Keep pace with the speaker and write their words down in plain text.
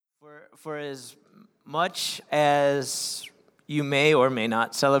For as much as you may or may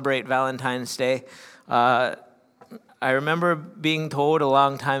not celebrate Valentine's Day, I remember being told a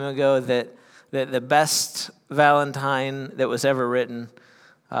long time ago that the best Valentine that was ever written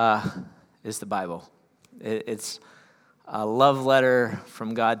is the Bible. It's a love letter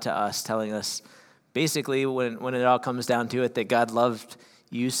from God to us, telling us basically when it all comes down to it that God loved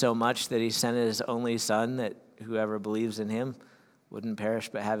you so much that he sent his only son, that whoever believes in him wouldn't perish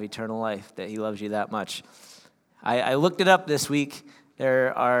but have eternal life, that he loves you that much. I looked it up this week.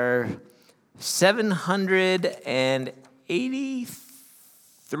 There are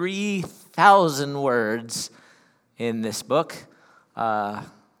 783,000 words in this book.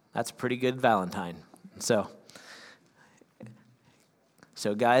 That's a pretty good Valentine. So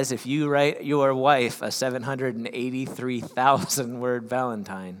guys, if you write your wife a 783,000 word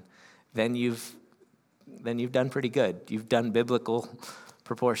Valentine, then you've done pretty good. You've done biblical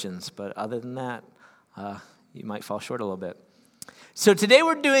proportions. But other than that, you might fall short a little bit. So today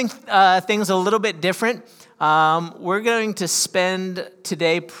we're doing things a little bit different. We're going to spend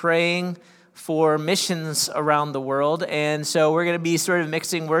today praying for missions around the world. And so we're going to be sort of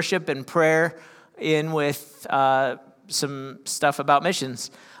mixing worship and prayer in with some stuff about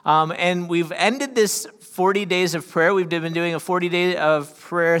missions. And we've ended this 40 days of prayer. We've been doing a 40-day of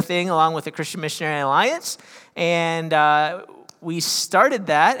prayer thing along with the Christian Missionary Alliance. And we started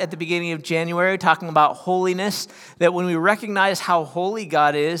that at the beginning of January, talking about holiness, that when we recognize how holy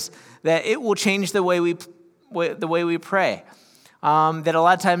God is, that it will change the way we pray. That a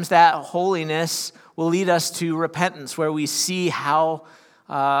lot of times that holiness will lead us to repentance, where we see how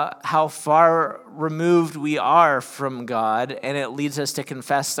far removed we are from God, and it leads us to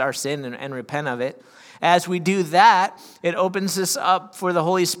confess our sin and repent of it. As we do that, it opens us up for the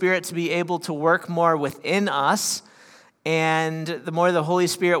Holy Spirit to be able to work more within us. And the more the Holy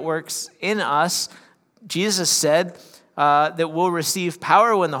Spirit works in us, Jesus said that we'll receive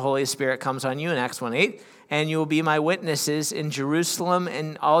power when the Holy Spirit comes on you in Acts 1:8, and you will be my witnesses in Jerusalem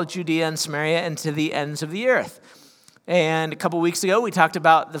and all Judea and Samaria and to the ends of the earth. And a couple weeks ago, we talked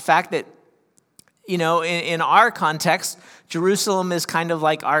about the fact that, in our context, Jerusalem is kind of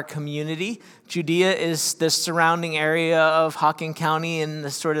like our community. Judea is the surrounding area of Hocking County and the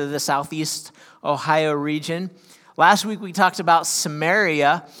sort of the southeast Ohio region. Last week, we talked about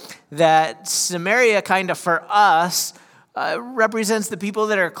Samaria, that Samaria kind of for us represents the people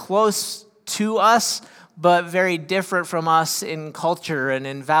that are close to us, but very different from us in culture and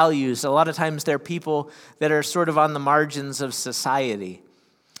in values. A lot of times they're people that are sort of on the margins of society.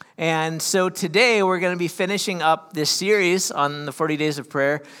 And so today we're going to be finishing up this series on the 40 days of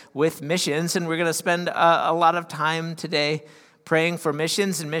prayer with missions, and we're going to spend a lot of time today praying for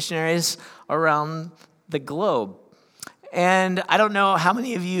missions and missionaries around the globe. And I don't know how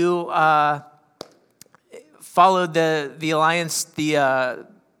many of you followed the Alliance, the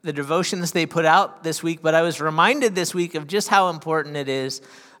devotions they put out this week, but I was reminded this week of just how important it is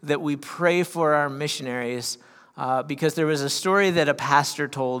that we pray for our missionaries, because there was a story that a pastor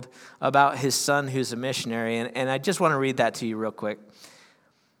told about his son who's a missionary, and I just want to read that to you real quick.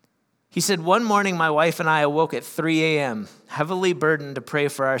 He said, "One morning my wife and I awoke at 3 a.m., heavily burdened to pray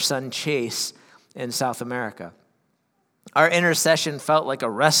for our son Chase in South America. Our intercession felt like a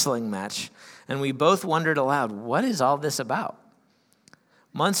wrestling match, and we both wondered aloud, what is all this about?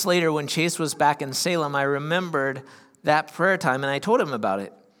 Months later, when Chase was back in Salem, I remembered that prayer time, and I told him about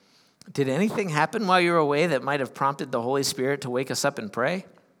it. Did anything happen while you were away that might have prompted the Holy Spirit to wake us up and pray?"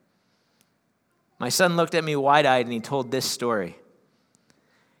 My son looked at me wide-eyed, and he told this story.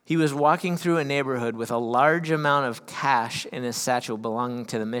 He was walking through a neighborhood with a large amount of cash in his satchel belonging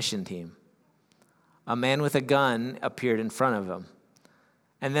to the mission team. A man with a gun appeared in front of him,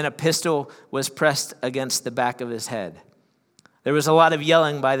 and then a pistol was pressed against the back of his head. There was a lot of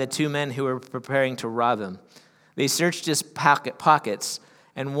yelling by the two men who were preparing to rob him. They searched his pockets,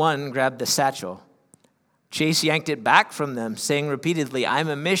 and one grabbed the satchel. Chase yanked it back from them, saying repeatedly, "I'm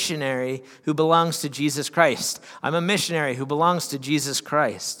a missionary who belongs to Jesus Christ. I'm a missionary who belongs to Jesus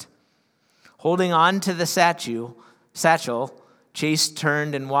Christ." Holding on to the satchel, Chase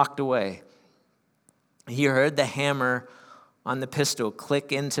turned and walked away. He heard the hammer on the pistol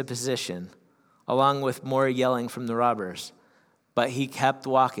click into position, along with more yelling from the robbers. But he kept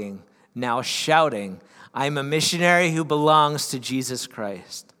walking, now shouting, "I'm a missionary who belongs to Jesus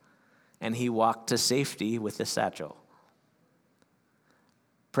Christ." And he walked to safety with the satchel.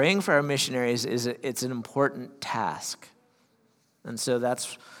 Praying for our missionaries it's an important task. And so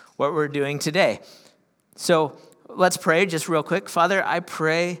that's what we're doing today. So let's pray just real quick. Father, I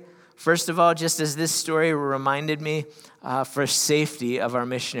pray First of all, just as this story reminded me, for safety of our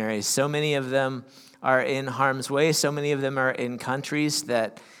missionaries. So many of them are in harm's way. So many of them are in countries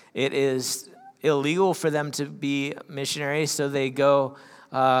that it is illegal for them to be missionaries, so they go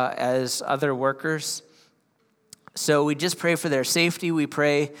as other workers. So we just pray for their safety. We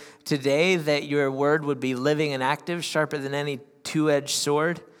pray today that your word would be living and active, sharper than any two-edged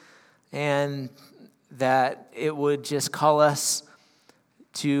sword, and that it would just call us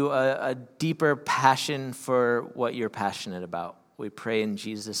to a deeper passion for what you're passionate about. We pray in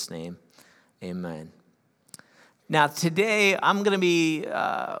Jesus' name. Amen. Now, today I'm going to be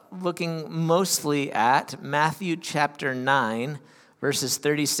looking mostly at Matthew chapter 9, verses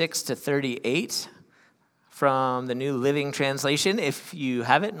 36 to 38 from the New Living Translation. If you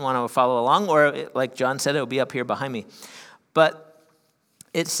have it and want to follow along, or like John said, it'll be up here behind me. But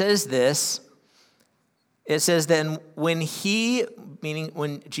it says this. It says, then when he, meaning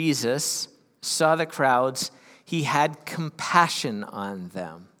when Jesus, saw the crowds, he had compassion on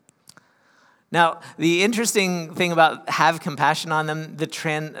them. Now, the interesting thing about have compassion on them,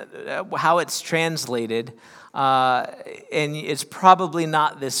 how it's translated, and it's probably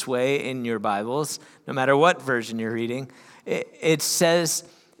not this way in your Bibles, no matter what version you're reading. It says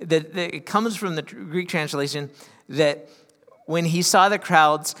that it comes from the Greek translation that when he saw the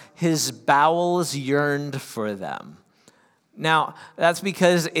crowds, his bowels yearned for them. Now, that's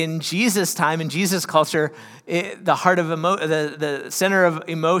because in Jesus' time, in Jesus' culture, the heart of the center of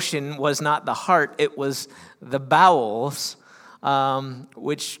emotion was not the heart; it was the bowels,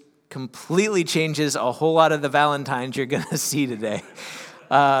 which completely changes a whole lot of the Valentines you're going to see today.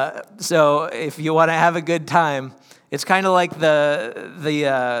 So, if you want to have a good time, it's kind of like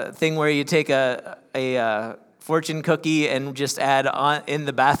the thing where you take a fortune cookie and just add on in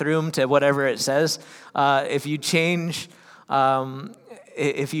the bathroom to whatever it says. If you change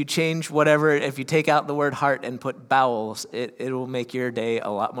whatever, if you take out the word heart and put bowels, it will make your day a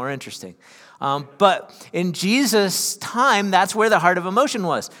lot more interesting. But in Jesus' time, that's where the heart of emotion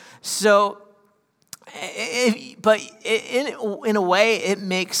was. So, in a way, it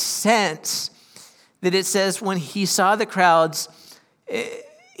makes sense that it says when he saw the crowds,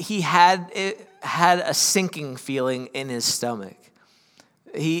 he had a sinking feeling in his stomach.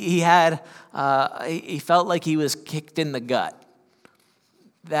 He felt like he was kicked in the gut.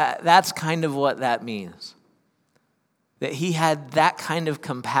 That's kind of what that means. That he had that kind of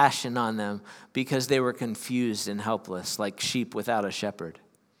compassion on them because they were confused and helpless, like sheep without a shepherd.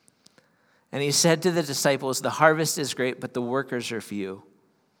 And he said to the disciples, "The harvest is great, but the workers are few.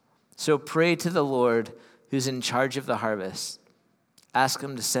 So pray to the Lord who's in charge of the harvest. Ask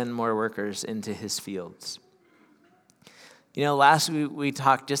him to send more workers into his fields." You know, last week we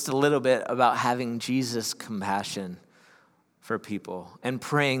talked just a little bit about having Jesus' compassion for people and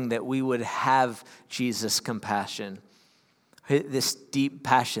praying that we would have Jesus' compassion, this deep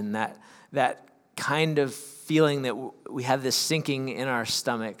passion, that kind of feeling that we have this sinking in our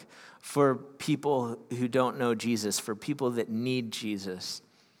stomach for people who don't know Jesus, for people that need Jesus.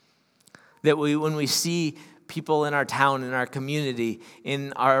 That when we see people in our town, in our community,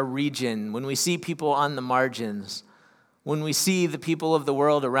 in our region, when we see people on the margins, when we see the people of the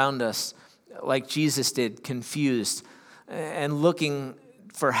world around us, like Jesus did, confused and looking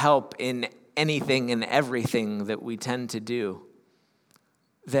for help in anything and everything that we tend to do,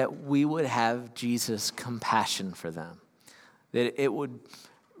 that we would have Jesus' compassion for them, that it would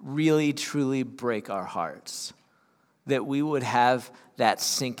really, truly break our hearts, that we would have that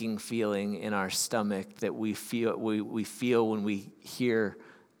sinking feeling in our stomach that we feel when we hear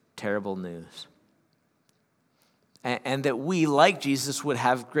terrible news. And that we, like Jesus, would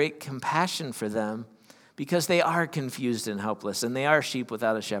have great compassion for them because they are confused and helpless, and they are sheep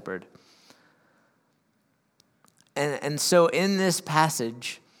without a shepherd. And so in this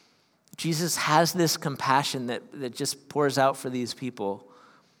passage, Jesus has this compassion that just pours out for these people.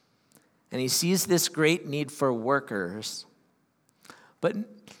 And he sees this great need for workers. But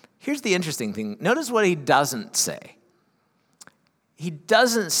here's the interesting thing. Notice what he doesn't say. He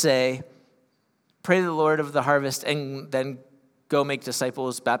doesn't say, pray to the Lord of the harvest and then go make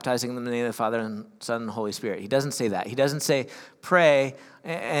disciples, baptizing them in the name of the Father and Son and Holy Spirit. He doesn't say that. He doesn't say, pray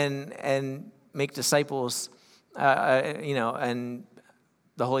and make disciples, and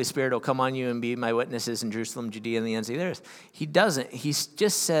the Holy Spirit will come on you and be my witnesses in Jerusalem, Judea, and the ends of the earth. He doesn't. He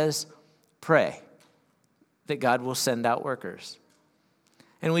just says, pray that God will send out workers.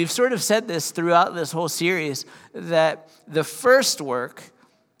 And we've sort of said this throughout this whole series, that the first work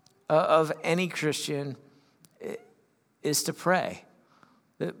of any Christian is to pray.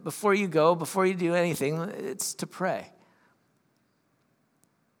 That before you go, before you do anything, it's to pray.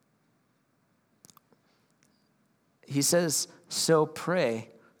 he says, so pray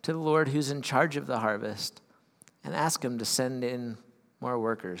to the Lord who's in charge of the harvest and ask him to send in more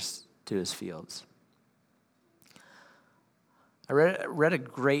workers to his fields. I read a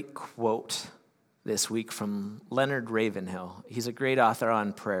great quote this week from Leonard Ravenhill. He's a great author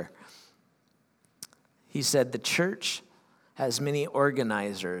on prayer. He said, the church has many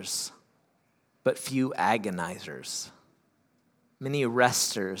organizers, but few agonizers. Many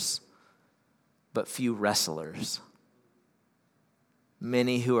resters, but few wrestlers.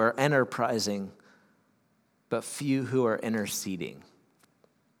 Many who are enterprising, but few who are interceding.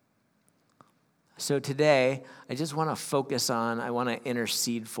 So today, I just want to focus on, I want to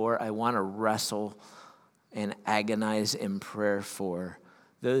intercede for, I want to wrestle and agonize in prayer for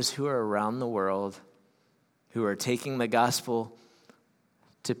those who are around the world who are taking the gospel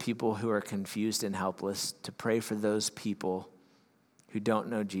to people who are confused and helpless, to pray for those people who don't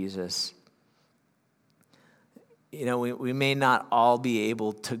know Jesus. You know, we may not all be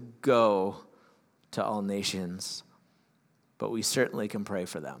able to go to all nations, but we certainly can pray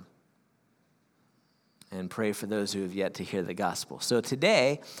for them and pray for those who have yet to hear the gospel. So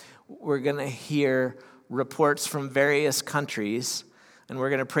today, we're going to hear reports from various countries, and we're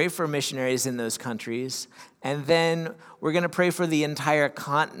going to pray for missionaries in those countries, and then we're going to pray for the entire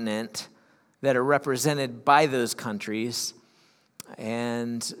continent that are represented by those countries.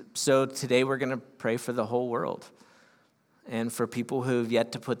 And so today we're going to pray for the whole world and for people who have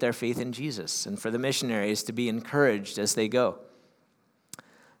yet to put their faith in Jesus and for the missionaries to be encouraged as they go.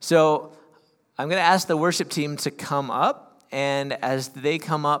 So I'm going to ask the worship team to come up, and as they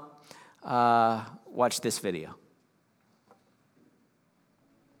come up, watch this video.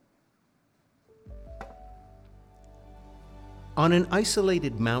 On an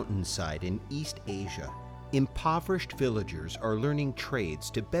isolated mountainside in East Asia, impoverished villagers are learning trades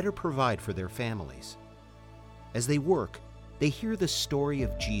to better provide for their families. As they work, they hear the story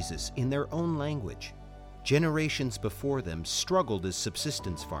of Jesus in their own language. Generations before them struggled as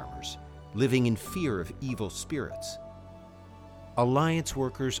subsistence farmers, living in fear of evil spirits. Alliance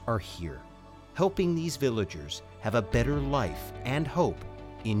workers are here, helping these villagers have a better life and hope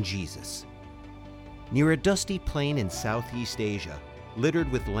in Jesus. Near a dusty plain in Southeast Asia,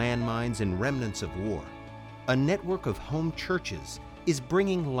 littered with landmines and remnants of war, a network of home churches is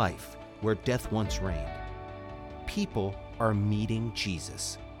bringing life where death once reigned. People are meeting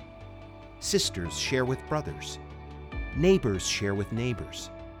Jesus. Sisters share with brothers. Neighbors share with neighbors.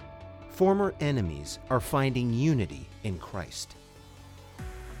 Former enemies are finding unity in Christ.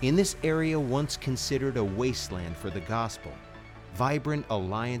 In this area once considered a wasteland for the gospel, vibrant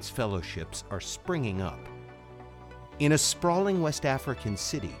alliance fellowships are springing up. In a sprawling West African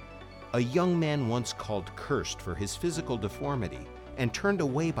city, a young man once called cursed for his physical deformity and turned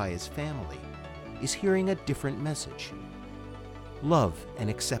away by his family is hearing a different message. Love and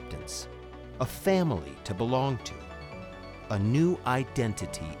acceptance, a family to belong to, a new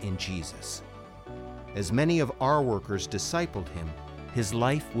identity in Jesus. As many of our workers discipled him, his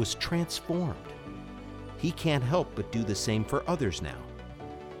life was transformed. He can't help but do the same for others now.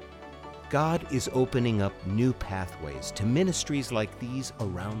 God is opening up new pathways to ministries like these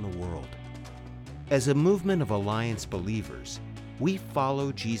around the world. As a movement of Alliance believers, we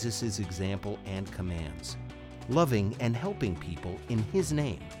follow Jesus' example and commands, loving and helping people in his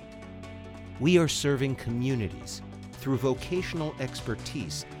name. We are serving communities through vocational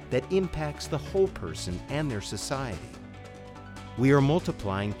expertise that impacts the whole person and their society. We are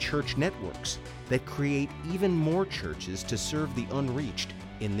multiplying church networks that create even more churches to serve the unreached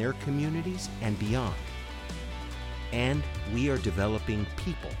in their communities and beyond. And we are developing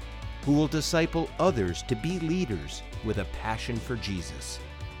people who will disciple others to be leaders with a passion for Jesus.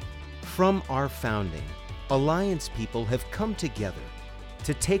 From our founding, Alliance people have come together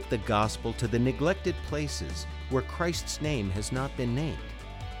to take the gospel to the neglected places where Christ's name has not been named.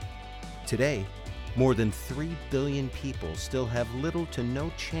 Today, more than 3 billion people still have little to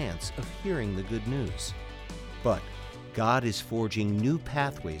no chance of hearing the good news. But God is forging new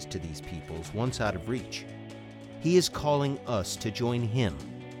pathways to these peoples once out of reach. He is calling us to join him,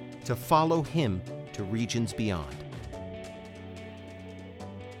 to follow him to regions beyond.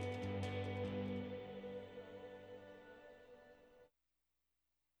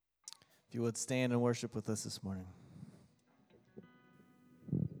 If you would stand and worship with us this morning.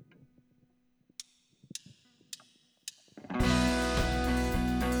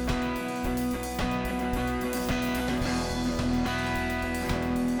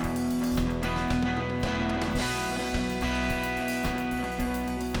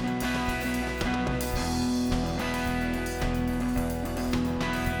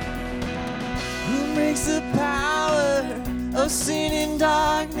 Who makes the power sin and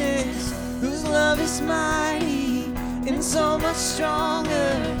darkness, whose love is mighty and so much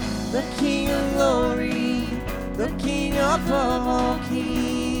stronger. The King of glory, the King above all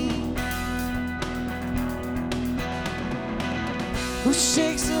kings, who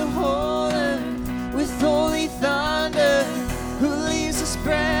shakes the whole earth with holy thunder, who leaves us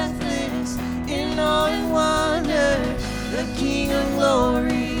breathless in awe and wonder. The King of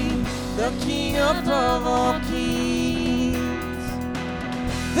glory, the King above all kings.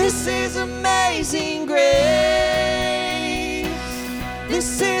 This is amazing grace.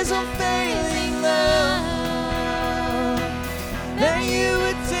 This is unfailing love, that you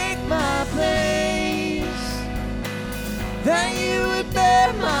would take my place, that you would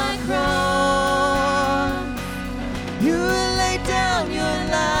bear my cross, you would lay down your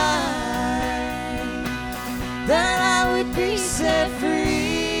life, that I would be set free.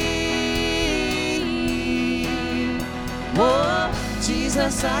 Oh,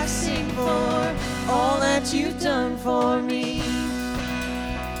 Jesus, I sing for all that you've done for me.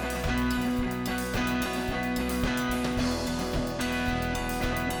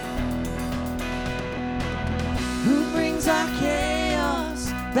 Who brings our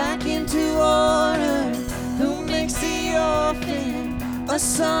chaos back into order, who makes the orphan a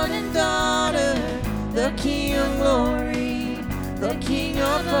son and daughter. The King of glory, the King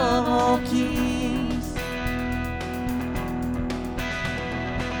above all kings,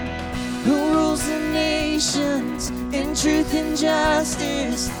 who rules the nations in truth and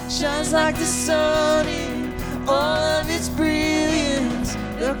justice, shines like the sun in all of its brilliance.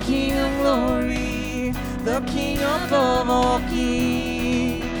 The King of glory, the King above all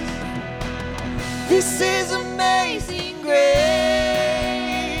kings. This is amazing grace.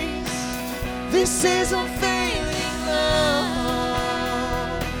 This is unfailing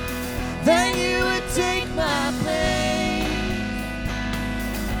love, that you would take my place,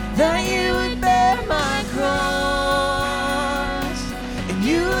 that you would bear my cross, and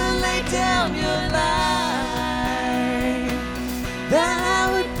you would lay down your life, that I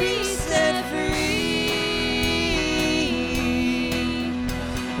would be set free.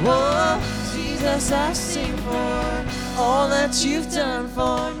 Oh, Jesus, I sing for all that you've done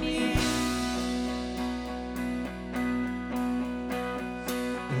for me.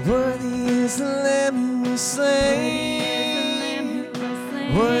 Worthy is the Lamb who was slain.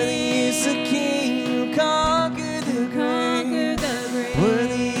 Worthy is the King who conquered the grave.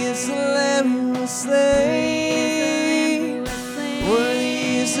 Worthy is the Lamb who was slain.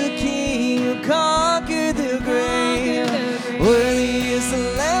 Worthy is the King who conquered the grave. Worthy is the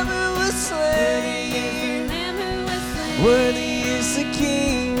Lamb who was slain. Worthy is the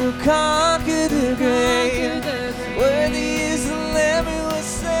King who conquered the grave. Worthy is the Lamb who was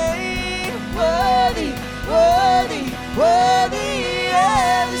slain. Worthy, worthy, worthy,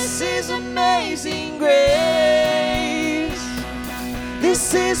 yeah. This is amazing grace.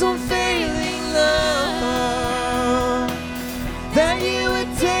 This is unfailing love, that you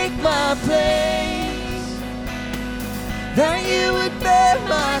would take my place, that you would bear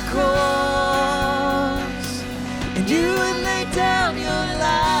my cross, and you would lay down your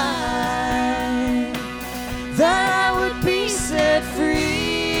life, that I would be set free.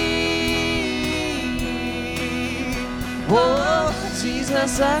 Oh,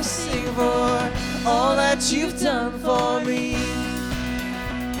 Jesus, I sing for all that you've done for me.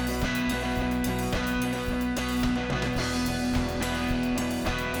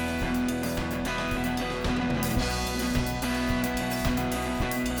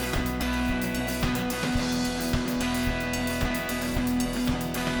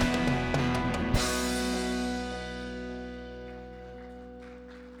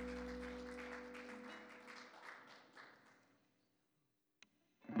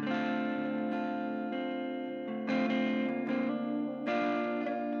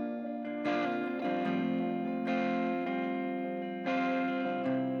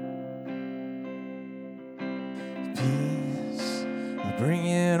 Bring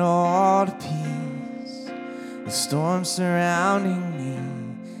it all to peace. The storm surrounding me,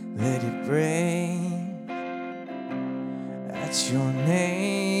 let it break. At your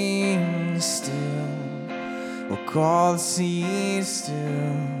name still, we'll call the sea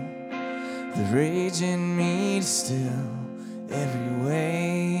still, the rage in me still, every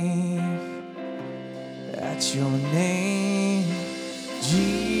wave. At your name,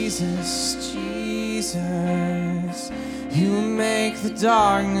 Jesus, Jesus, you make the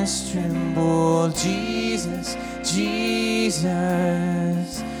darkness tremble. Jesus, Jesus,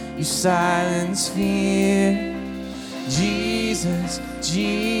 you silence fear. Jesus,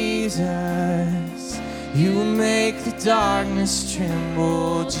 Jesus, You make the darkness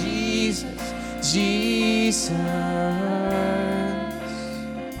tremble, Jesus, Jesus.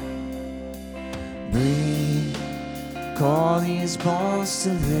 Breathe, call these bones to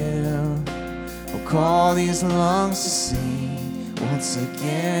live, oh, call these lungs to sing once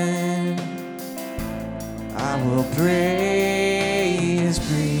again. I will praise,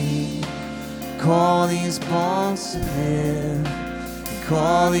 breathe, call these bones to live, and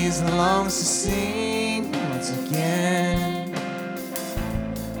call these lungs to sing once again.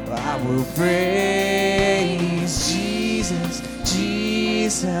 I will praise, Jesus,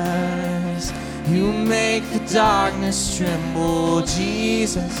 Jesus. You make the darkness tremble,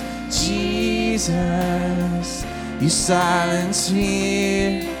 Jesus, Jesus. You silence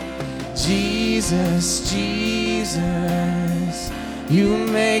fear, Jesus, Jesus. You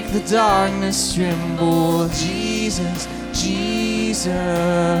make the darkness tremble, Jesus, Jesus.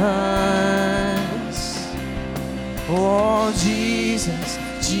 Oh, Jesus,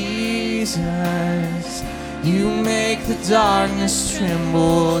 Jesus. You make the darkness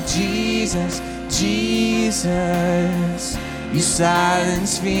tremble, Jesus, Jesus. You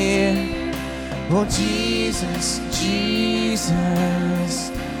silence fear, oh, Jesus,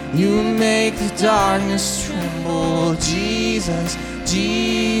 Jesus. You make the darkness tremble, Jesus,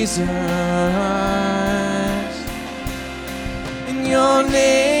 Jesus. And your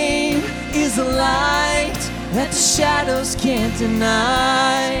name is a light that the shadows can't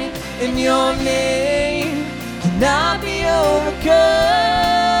deny. And your name cannot be overcome.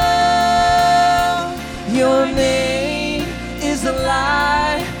 Your name is a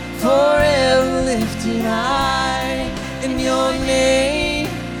light forever lifted high. And your name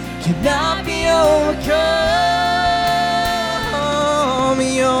cannot be overcome.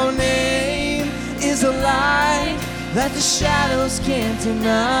 Your name is a light that the shadows can't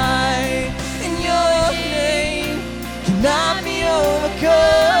deny. And your name cannot be overcome.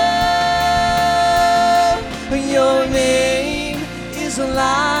 Your name is a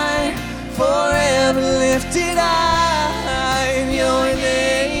light forever lifted high. And your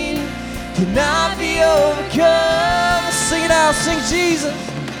name cannot be overcome. Sing it out, sing Jesus.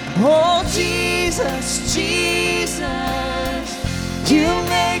 Oh, Jesus, Jesus. You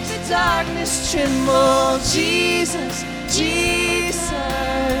make the darkness tremble, Jesus,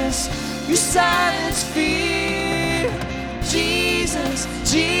 Jesus. You silence fear, Jesus,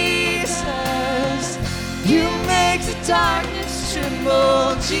 Jesus. You make the darkness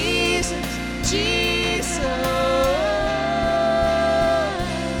tremble, Jesus, Jesus.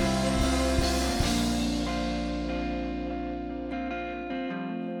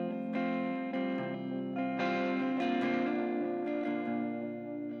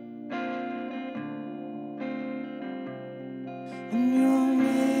 And your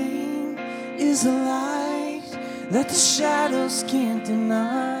name is a light that the shadows can't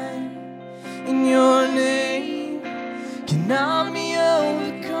deny. And your name cannot be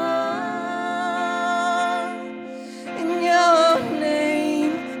overcome. And your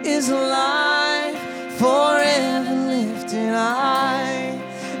name is a light forever lifted high.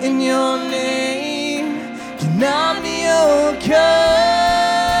 And your name cannot be overcome.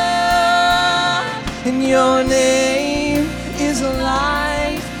 And your name is a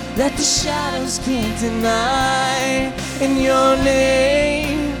light that the shadows can't deny. And your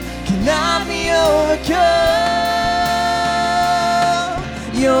name cannot be overcome.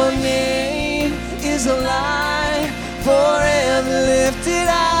 Your name is a light forever lifted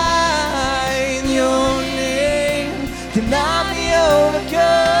high. And your name cannot be overcome.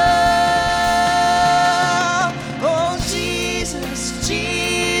 Oh, Jesus,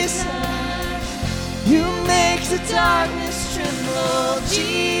 Jesus. You make the darkness tremble,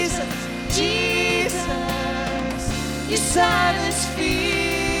 Jesus, Jesus. You silence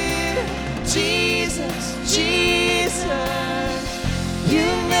fear, Jesus, Jesus. You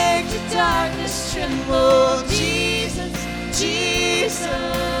make the darkness tremble, Jesus, Jesus.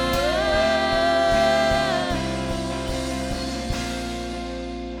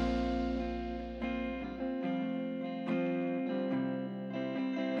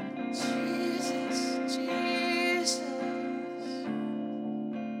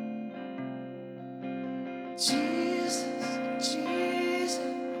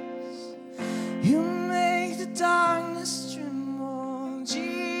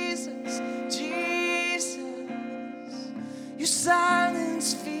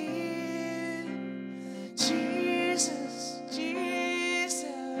 Silence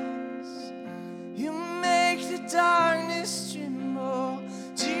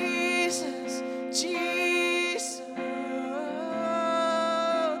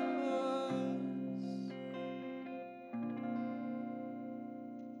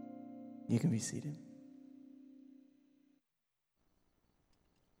You can be seated.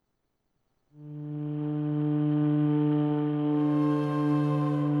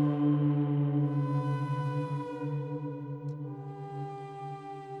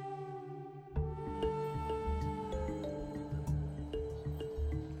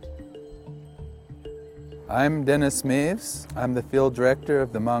 I'm Dennis Maves. I'm the field director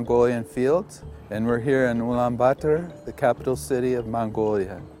of the Mongolian field, and we're here in Ulaanbaatar, the capital city of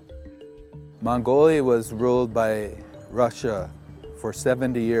Mongolia. Mongolia was ruled by Russia for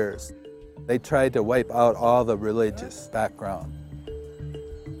 70 years. They tried to wipe out all the religious background.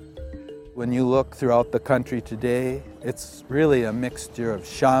 When you look throughout the country today, it's really a mixture of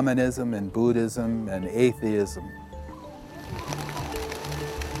shamanism and Buddhism and atheism.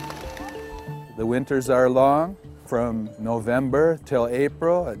 The winters are long, from November till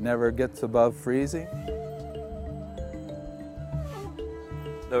April. It never gets above freezing.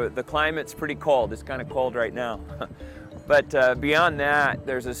 The climate's pretty cold. It's kind of cold right now. But beyond that,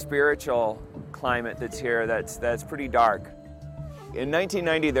 there's a spiritual climate that's here that's pretty dark. In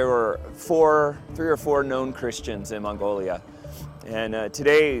 1990, there were 3 or 4 known Christians in Mongolia. And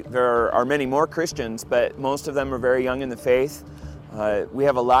today, there are many more Christians, but most of them are very young in the faith. We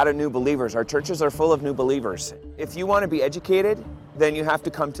have a lot of new believers. Our churches are full of new believers. If you want to be educated, then you have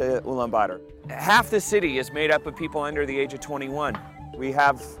to come to Ulaanbaatar. Half the city is made up of people under the age of 21. We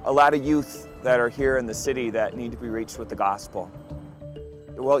have a lot of youth that are here in the city that need to be reached with the gospel.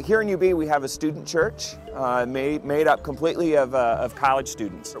 Well, here in UB, we have a student church made up completely of college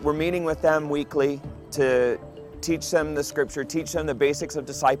students. We're meeting with them weekly to teach them the scripture, teach them the basics of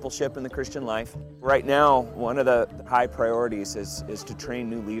discipleship in the Christian life. Right now, one of the high priorities is to train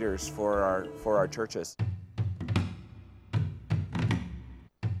new leaders for our churches.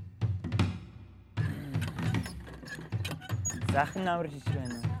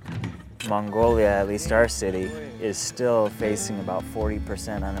 Mongolia, at least our city, is still facing about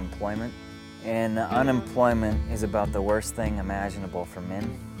 40% unemployment. And unemployment is about the worst thing imaginable for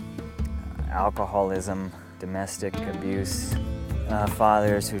men. Alcoholism, domestic abuse,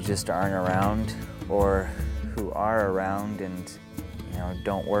 fathers who just aren't around or who are around and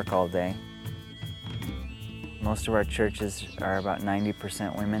don't work all day. Most of our churches are about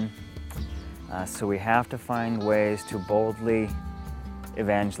 90% women, so we have to find ways to boldly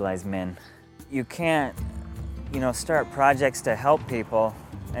evangelize men. You can't, start projects to help people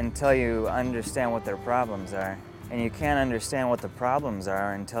until you understand what their problems are. And you can't understand what the problems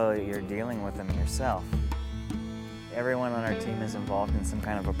are until you're dealing with them yourself. Everyone on our team is involved in some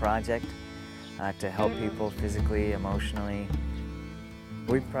kind of a project to help people physically, emotionally.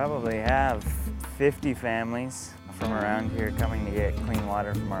 We probably have 50 families from around here coming to get clean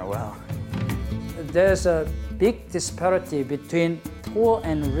water from our well. There's a big disparity between poor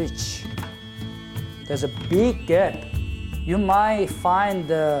and rich. There's a big gap. You might find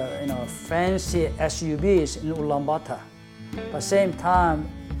fancy SUVs in Ulaanbaatar, but at the same time,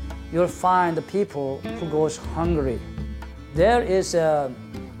 you'll find the people who goes hungry. There is a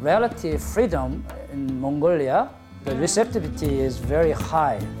relative freedom in Mongolia. The receptivity is very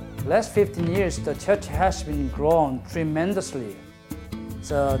high. Last 15 years, the church has been grown tremendously.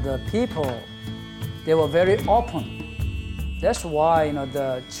 So the people, they were very open. That's why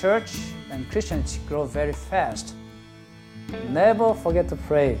the church and Christians grow very fast. Never forget to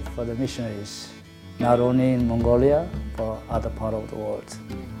pray for the missionaries, not only in Mongolia, but other part of the world.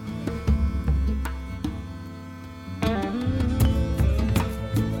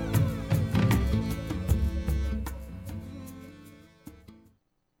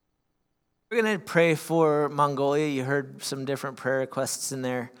 We're going to pray for Mongolia. You heard some different prayer requests in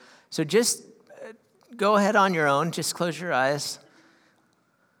there. So just go ahead on your own. Just close your eyes.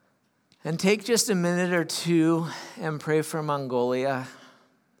 And take just a minute or two and pray for Mongolia.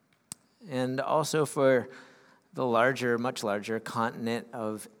 And also for the much larger continent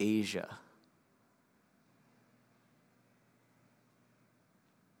of Asia.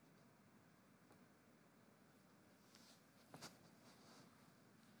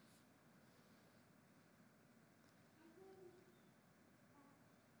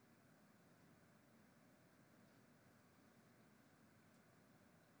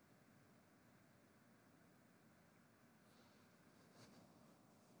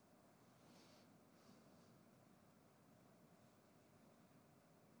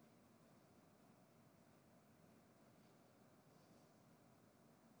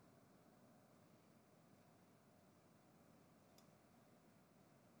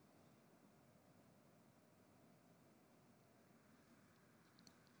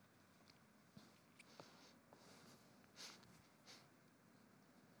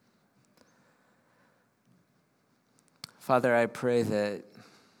 Father, I pray that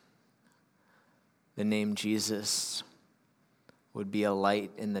the name Jesus would be a light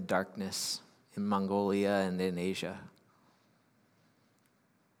in the darkness in Mongolia and in Asia.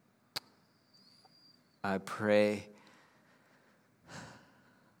 I pray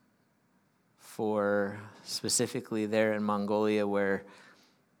for specifically there in Mongolia where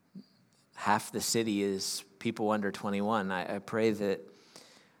half the city is people under 21. I pray that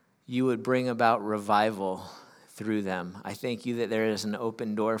you would bring about revival through them. I thank you that there is an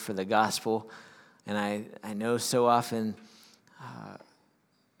open door for the gospel, and I know so often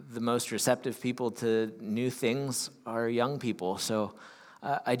the most receptive people to new things are young people. So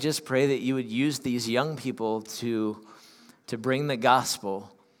I just pray that you would use these young people to bring the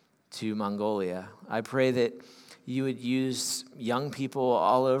gospel to Mongolia. I pray that you would use young people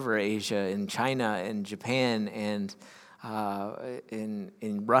all over Asia, in China and Japan and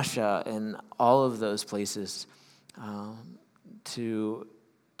in Russia and all of those places to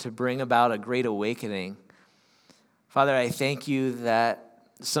bring about a great awakening. Father, I thank you that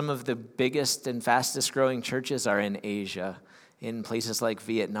some of the biggest and fastest growing churches are in Asia, in places like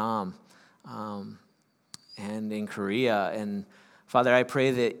Vietnam and in Korea. And Father, I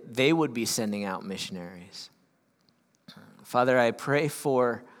pray that they would be sending out missionaries. Father, I pray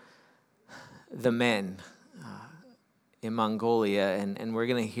for the men in Mongolia, and we're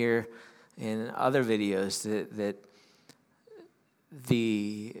going to hear in other videos that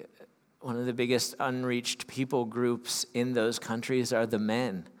one of the biggest unreached people groups in those countries are the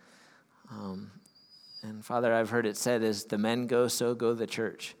men. And Father, I've heard it said, as the men go, so go the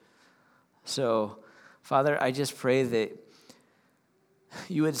church. So, Father, I just pray that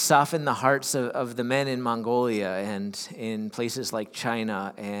you would soften the hearts of the men in Mongolia and in places like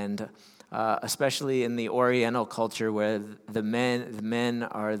China, and especially in the Oriental culture where the men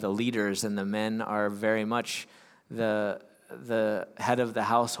are the leaders and the men are very much the head of the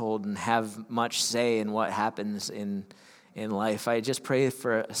household and have much say in what happens in life. I just pray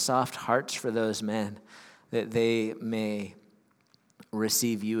for soft hearts for those men, that they may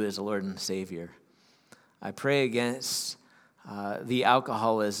receive you as Lord and Savior. I pray against the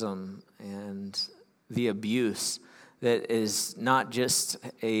alcoholism and the abuse that is not just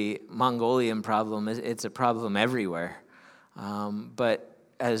a Mongolian problem, it's a problem everywhere. But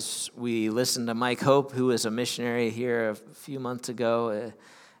as we listened to Mike Hope, who was a missionary here a few months ago,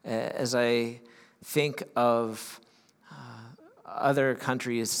 as I think of other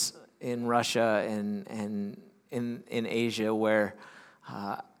countries in Russia and in Asia where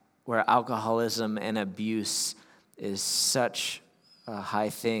alcoholism and abuse is such a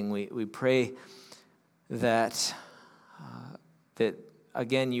high thing, we pray that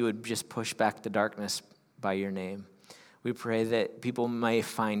again you would just push back the darkness by your name. We pray that people may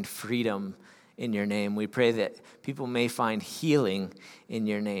find freedom in your name. We pray that people may find healing in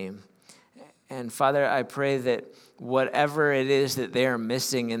your name. And Father, I pray that whatever it is that they are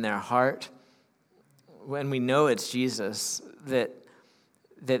missing in their heart, when we know it's Jesus, that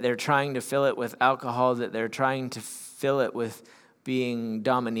they're trying to fill it with alcohol, that they're trying to fill it with being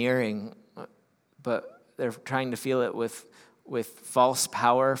domineering, but they're trying to fill it with false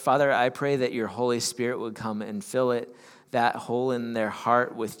power. Father, I pray that your Holy Spirit would come and fill that hole in their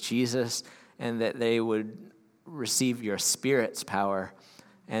heart with Jesus, and that they would receive your Spirit's power,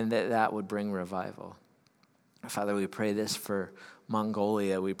 and that would bring revival. Father, we pray this for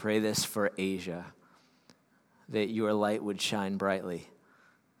Mongolia. We pray this for Asia, that your light would shine brightly,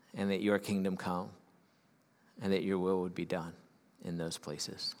 and that your kingdom come, and that your will would be done in those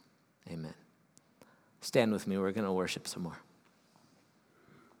places. Amen. Stand with me. We're going to worship some more.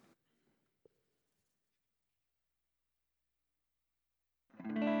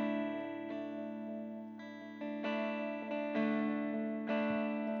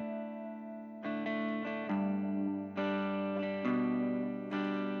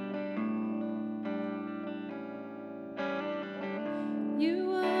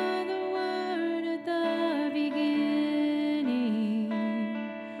 You are the Word at the beginning,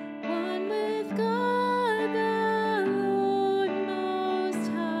 one with God the Lord.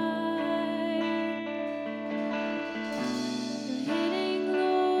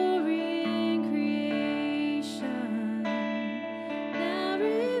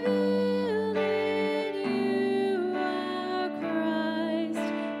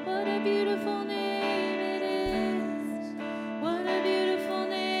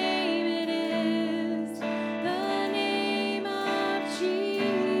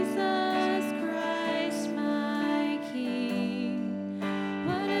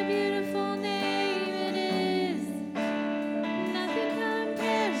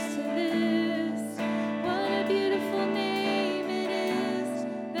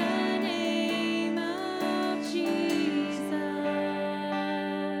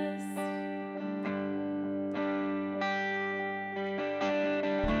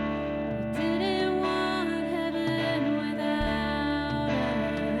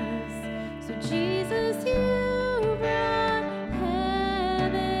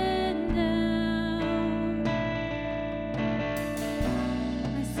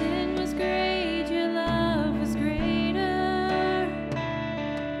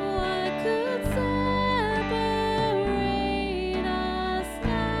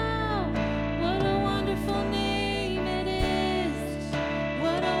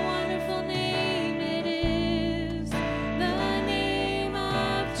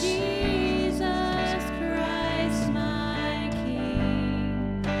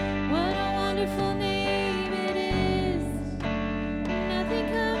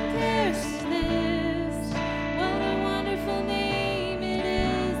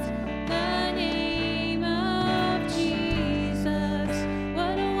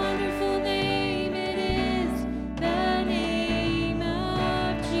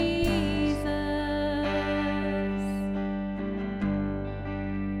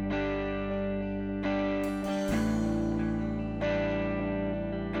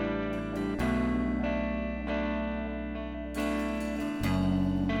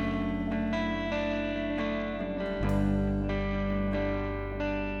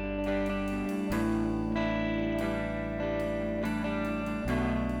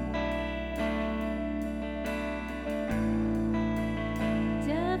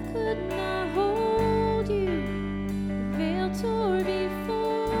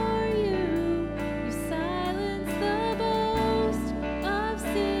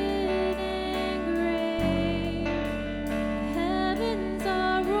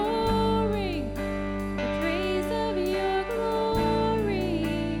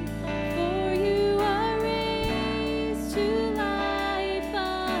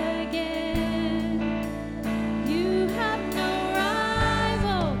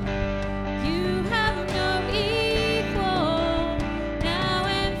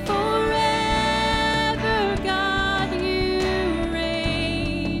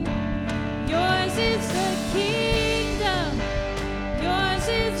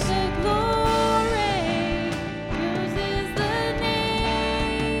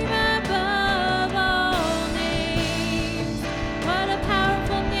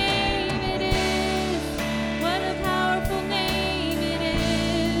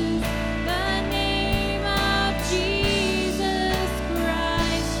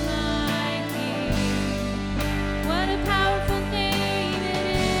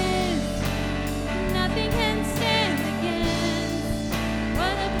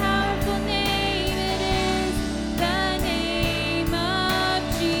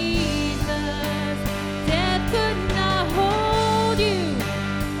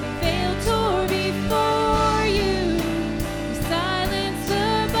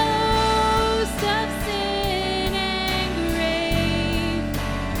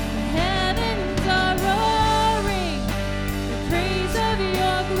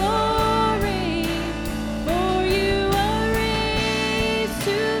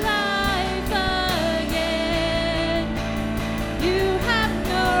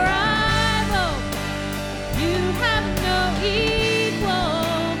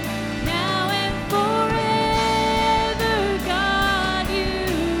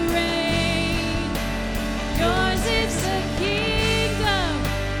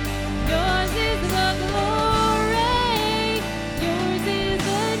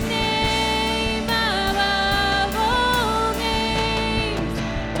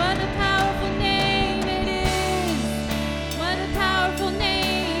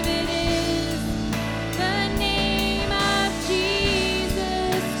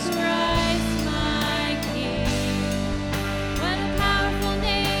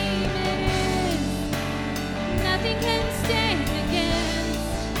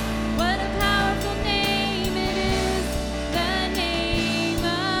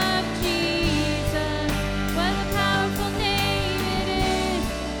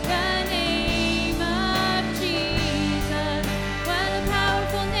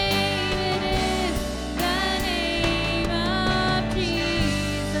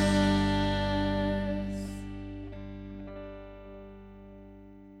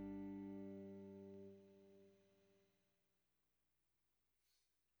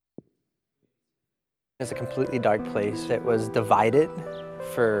 It's a completely dark place. It was divided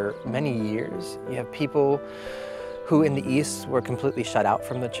for many years. You have people who in the East were completely shut out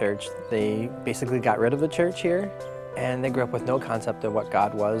from the church. They basically got rid of the church here, and they grew up with no concept of what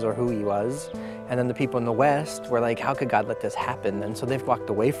God was or who he was. And then the people in the West were like, how could God let this happen? And so they've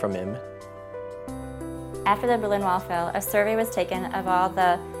walked away from him. After the Berlin Wall fell, a survey was taken of all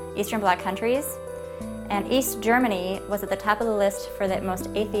the Eastern Bloc countries, and East Germany was at the top of the list for the most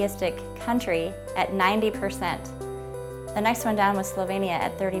atheistic country at 90%. The next one down was Slovenia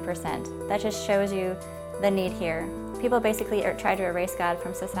at 30%. That just shows you the need here. People basically tried to erase God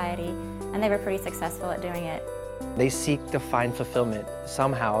from society, and they were pretty successful at doing it. They seek to find fulfillment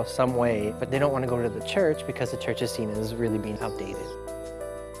somehow, some way, but they don't want to go to the church because the church is seen as really being outdated.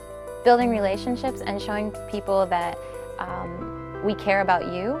 Building relationships and showing people that we care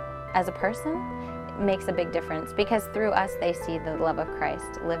about you as a person makes a big difference, because through us they see the love of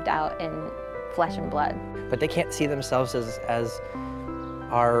Christ lived out in flesh and blood. But they can't see themselves as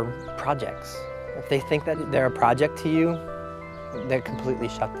our projects. If they think that they're a project to you, they completely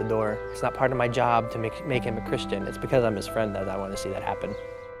shut the door. It's not part of my job to make him a Christian. It's because I'm his friend that I want to see that happen.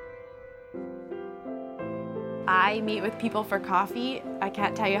 I meet with people for coffee. I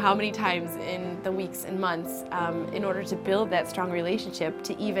can't tell you how many times in the weeks and months in order to build that strong relationship,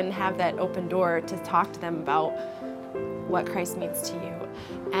 to even have that open door to talk to them about what Christ means to you.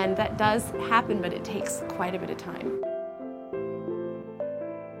 And that does happen, but it takes quite a bit of time.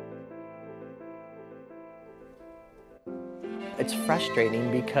 It's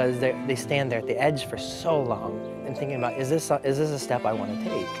frustrating because they stand there at the edge for so long and thinking about, is this a step I want to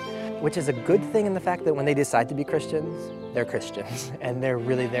take? Which is a good thing in the fact that when they decide to be Christians, they're Christians. And they're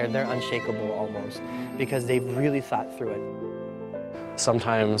really there, they're unshakable almost, because they've really thought through it.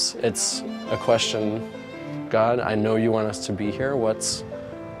 Sometimes it's a question, God, I know you want us to be here. What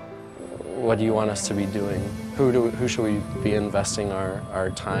do you want us to be doing? Who should we be investing our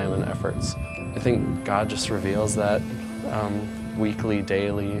time and efforts? I think God just reveals that weekly,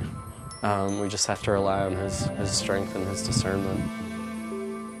 daily. We just have to rely on his strength and his discernment.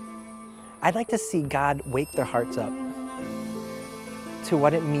 I'd like to see God wake their hearts up to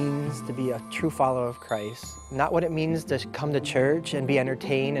what it means to be a true follower of Christ. Not what it means to come to church and be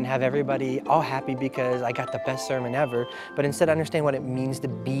entertained and have everybody all happy because I got the best sermon ever, but instead understand what it means to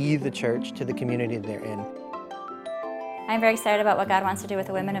be the church to the community they're in. I'm very excited about what God wants to do with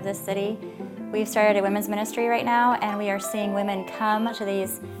the women of this city. We've started a women's ministry right now, and we are seeing women come to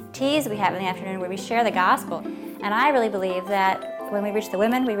these teas we have in the afternoon where we share the gospel. And I really believe that when we reach the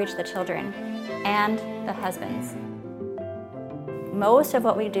women, we reach the children and the husbands. Most of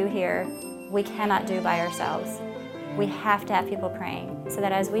what we do here, we cannot do by ourselves. We have to have people praying so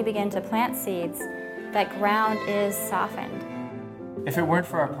that as we begin to plant seeds, that ground is softened. If it weren't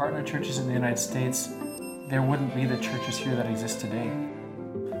for our partner churches in the United States, there wouldn't be the churches here that exist today.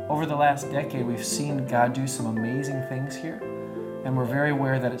 Over the last decade, we've seen God do some amazing things here, and we're very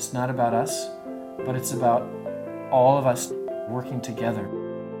aware that it's not about us, but it's about all of us working together.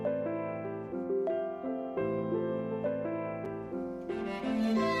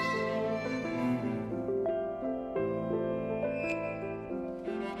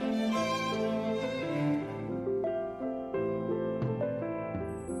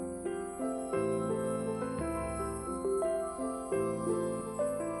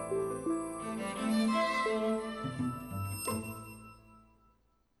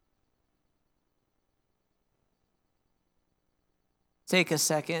 Take a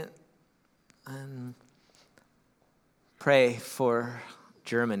second and pray for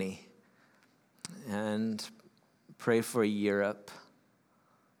Germany and pray for Europe.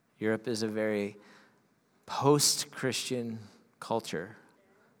 Europe is a very post-Christian culture.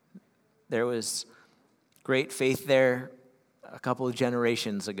 There was great faith there a couple of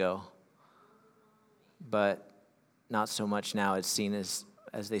generations ago, but not so much now. It's seen as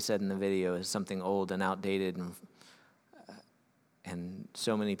they said in the video, as something old and outdated, and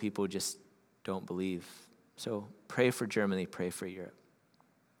so many people just don't believe. So pray for Germany, pray for Europe.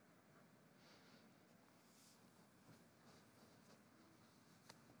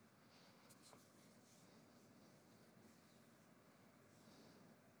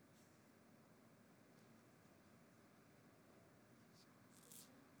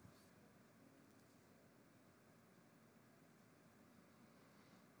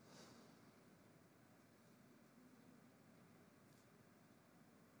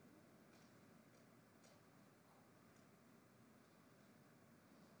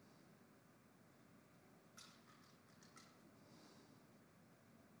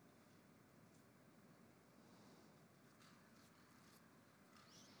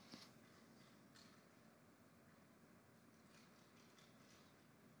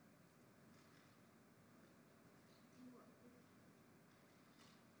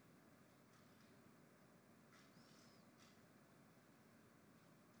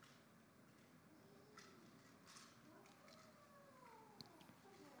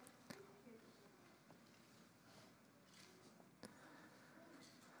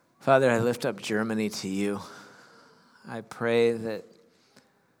 Father, I lift up Germany to you. I pray that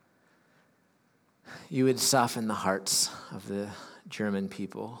you would soften the hearts of the German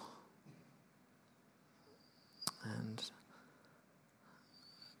people. And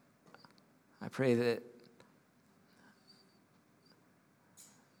I pray that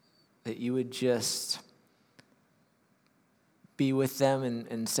you would just be with them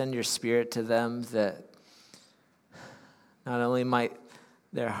and send your Spirit to them, that not only might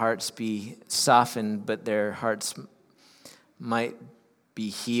their hearts be softened, but their hearts might be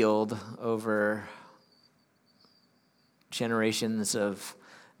healed over generations of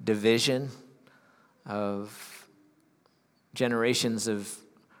division, of generations of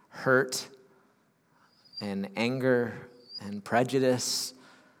hurt and anger and prejudice.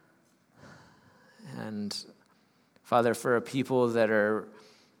 And Father, for a people that are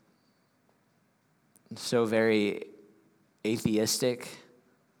so very atheistic,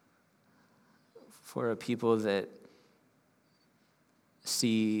 for a people that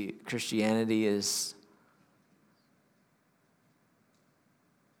see Christianity as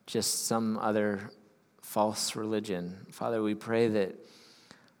just some other false religion, Father, we pray that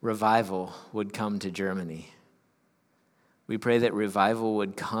revival would come to Germany. We pray that revival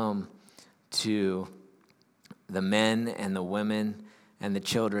would come to the men and the women and the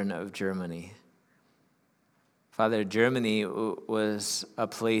children of Germany. Father, Germany was a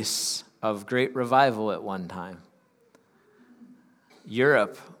place of great revival at one time.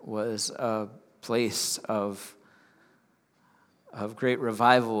 Europe was a place of great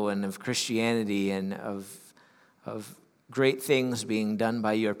revival and of Christianity and of great things being done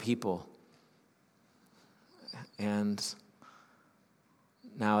by your people. And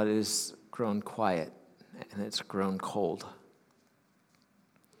now it has grown quiet and it's grown cold.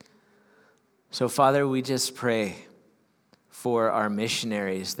 So, Father, we just pray for our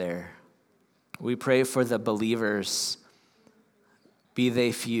missionaries there. We pray for the believers, be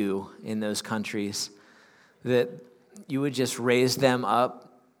they few, in those countries, that you would just raise them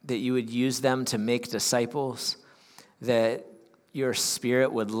up, that you would use them to make disciples, that your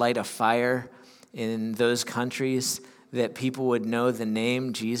Spirit would light a fire in those countries, that people would know the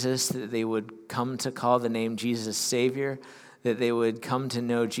name Jesus, that they would come to call the name Jesus Savior, that they would come to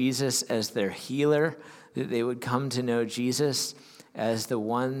know Jesus as their healer, that they would come to know Jesus as the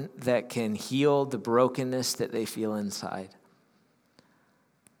one that can heal the brokenness that they feel inside.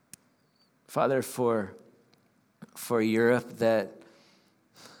 Father, for Europe that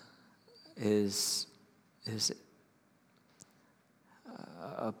is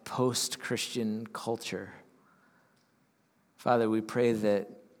a post-Christian culture, Father, we pray that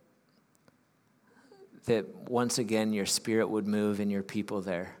once again your Spirit would move in your people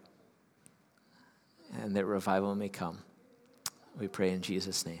there and that revival may come. We pray in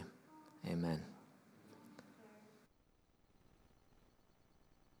Jesus' name. Amen.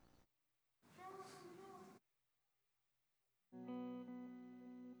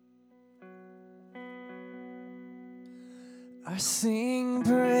 I sing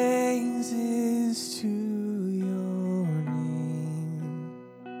praises to your name,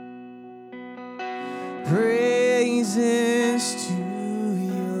 praises to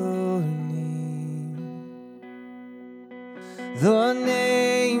your name, the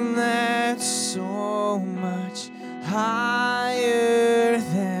name that's so much higher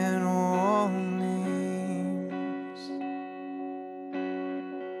than all names.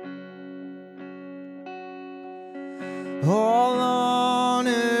 All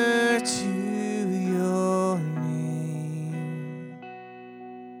honor to your name.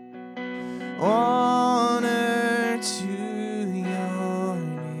 Honor to your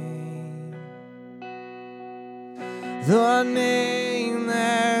name. The name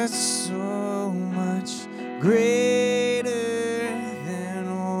that's so much greater than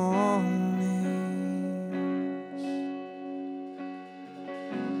all names.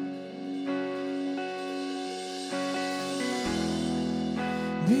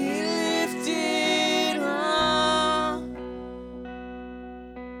 Be lifted up,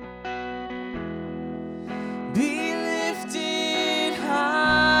 be lifted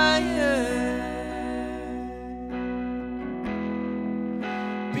higher,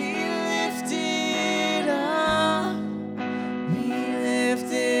 be lifted up, be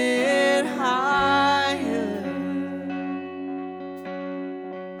lifted higher.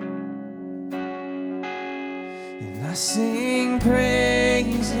 And I sing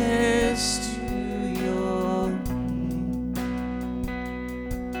praises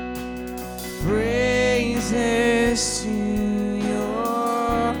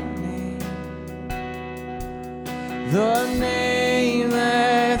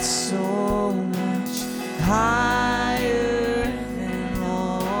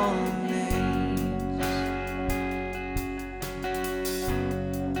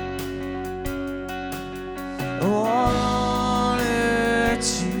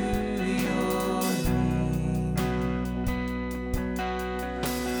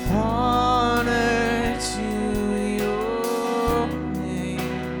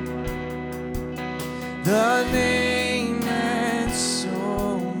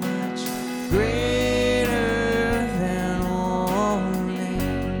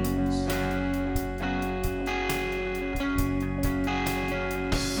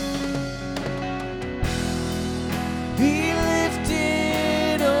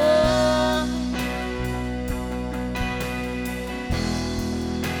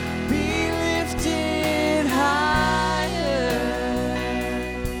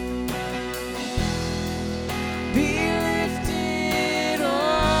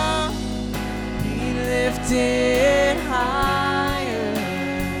lifted higher.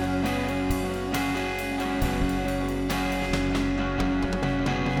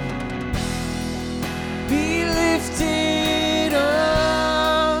 Be lifted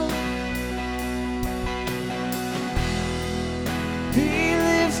up. Be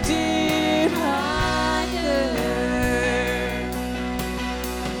lifted higher.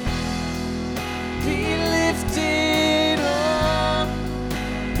 Be lifted up.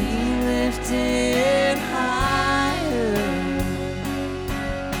 Be lifted higher.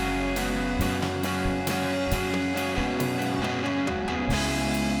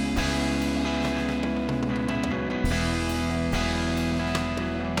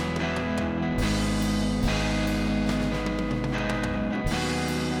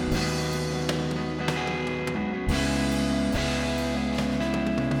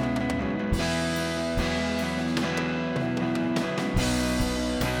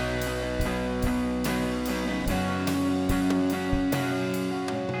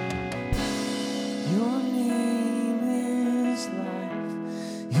 Your name is life.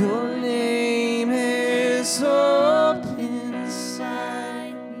 Your name is hope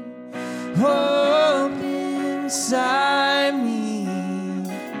inside me. Hope inside me.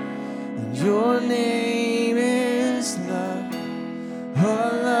 And your name is love. A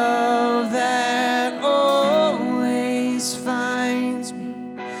love that always finds me.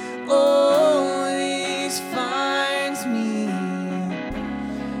 Always finds me.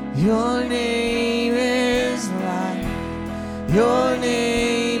 Your name is life. Your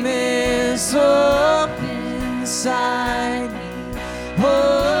name is hope inside me.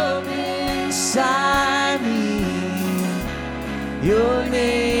 Hope inside me. Your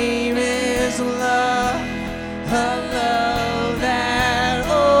name is love. A love that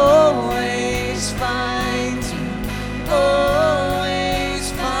always finds me.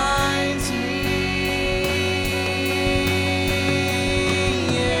 Always finds me.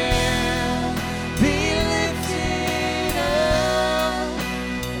 Yeah. Be lifted up.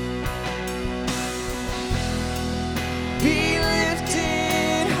 Be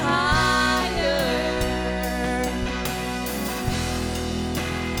lifted higher.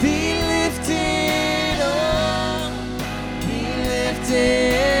 Be lifted up. Be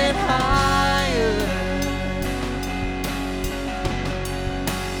lifted higher.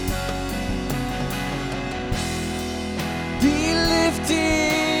 Be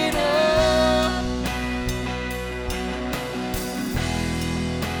lifted up.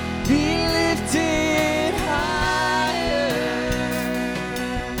 Be lifted higher.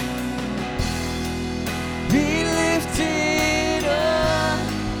 Be lifted up.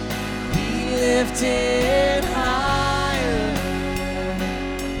 Be lifted higher.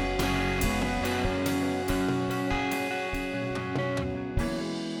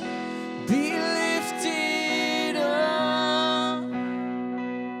 Be lifted up.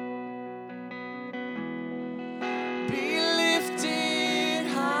 Be lifted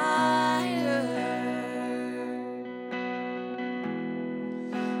higher.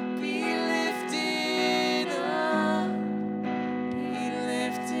 Be lifted up. Be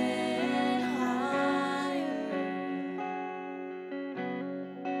lifted higher.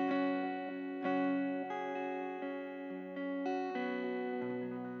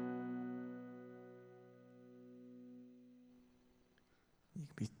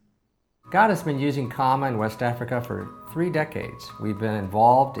 God has been using Kama in West Africa for 3 decades. We've been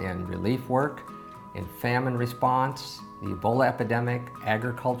involved in relief work, in famine response, the Ebola epidemic,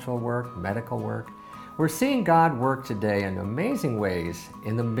 agricultural work, medical work. We're seeing God work today in amazing ways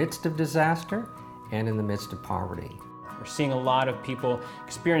in the midst of disaster and in the midst of poverty. We're seeing a lot of people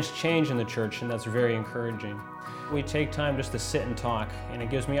experience change in the church, and that's very encouraging. We take time just to sit and talk, and it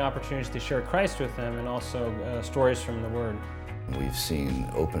gives me opportunities to share Christ with them and also stories from the Word. We've seen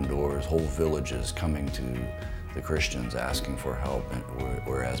open doors, whole villages coming to the Christians asking for help,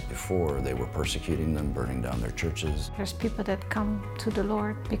 whereas before they were persecuting them, burning down their churches. There's people that come to the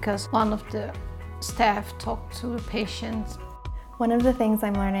Lord because one of the staff talked to a patient. One of the things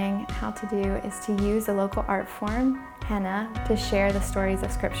I'm learning how to do is to use a local art form, henna, to share the stories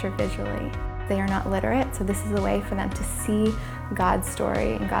of Scripture visually. They are not literate, so this is a way for them to see God's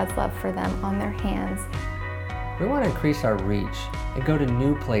story and God's love for them on their hands. We want to increase our reach and go to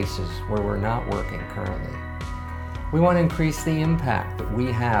new places where we're not working currently. We want to increase the impact that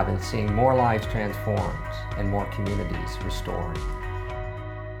we have in seeing more lives transformed and more communities restored.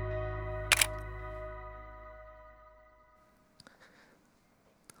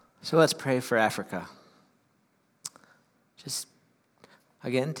 So let's pray for Africa. Just,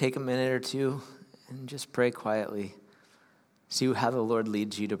 again, take a minute or two and just pray quietly. See how the Lord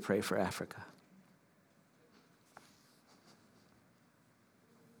leads you to pray for Africa.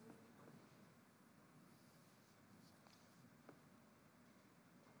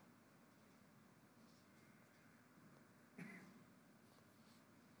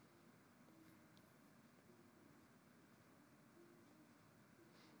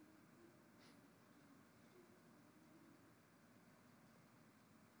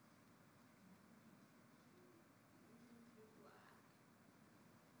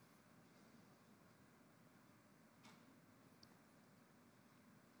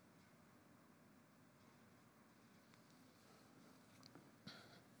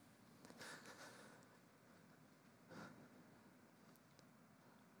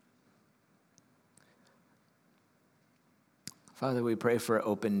 Father, we pray for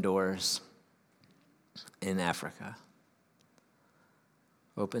open doors in Africa.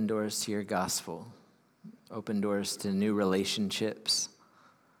 Open doors to your gospel. Open doors to new relationships.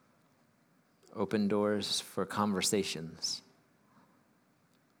 Open doors for conversations.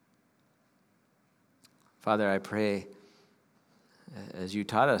 Father, I pray, as you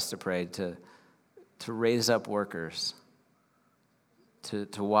taught us to pray, to raise up workers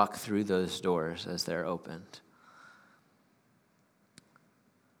to walk through those doors as they're opened.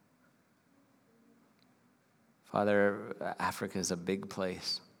 Father, Africa is a big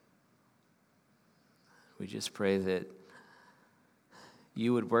place. We just pray that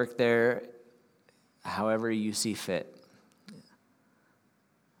you would work there however you see fit.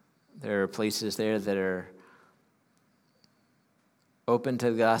 There are places there that are open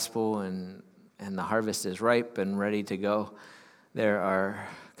to the gospel and the harvest is ripe and ready to go. There are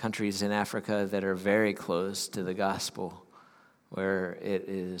countries in Africa that are very close to the gospel, where it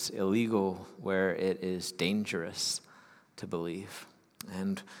is illegal, where it is dangerous to believe.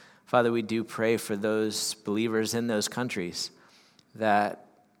 And Father, we do pray for those believers in those countries that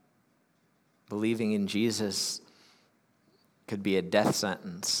believing in Jesus could be a death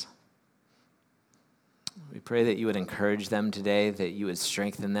sentence. We pray that you would encourage them today, that you would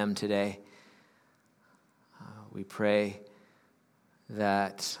strengthen them today. We pray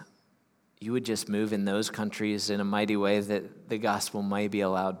that you would just move in those countries in a mighty way that the gospel might be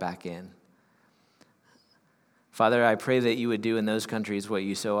allowed back in. Father, I pray that you would do in those countries what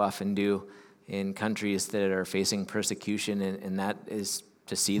you so often do in countries that are facing persecution, and that is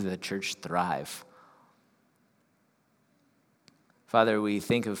to see the church thrive. Father, we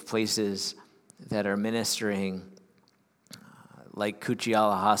think of places that are ministering, like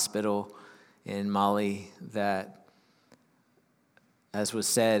Kuchiala Hospital in Mali, that, as was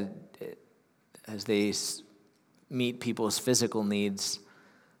said, as they meet people's physical needs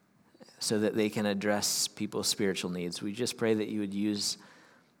so that they can address people's spiritual needs. We just pray that you would use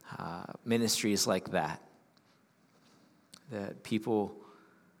ministries like that people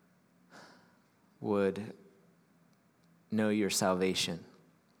would know your salvation.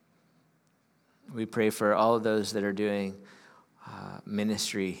 We pray for all of those that are doing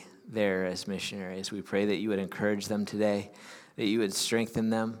ministry there as missionaries. We pray that you would encourage them today, that you would strengthen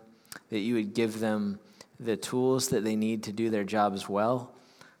them, that you would give them the tools that they need to do their jobs well,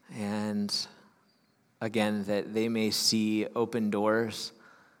 and again, that they may see open doors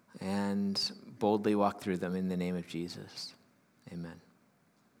and boldly walk through them in the name of Jesus. Amen.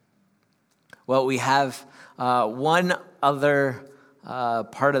 Well, we have one other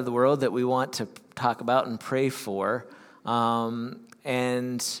part of the world that we want to talk about and pray for,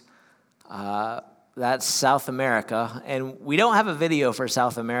 and that's South America. And we don't have a video for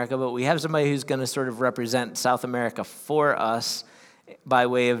South America, but we have somebody who's going to sort of represent South America for us by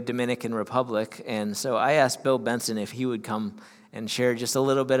way of Dominican Republic. And so I asked Bill Benson if he would come and share just a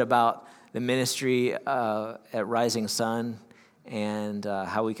little bit about the ministry at Rising Sun and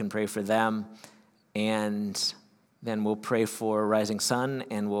how we can pray for them. And then we'll pray for Rising Sun,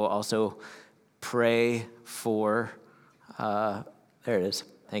 and we'll also pray for, there it is,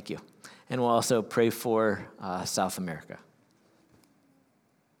 thank you. And we'll also pray for South America.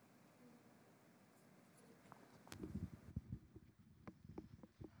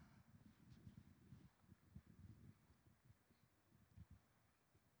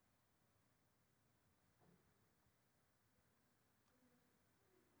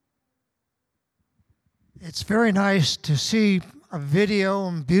 It's very nice to see a video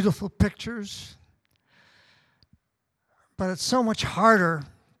and beautiful pictures, but it's so much harder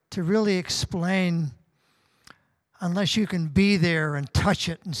to really explain unless you can be there and touch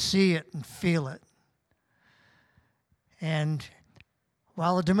it and see it and feel it. And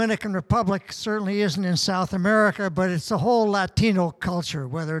while the Dominican Republic certainly isn't in South America, but it's the whole Latino culture,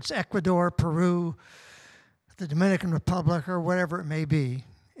 whether it's Ecuador, Peru, the Dominican Republic, or whatever it may be.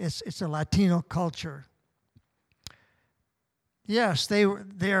 It's a Latino culture. Yes,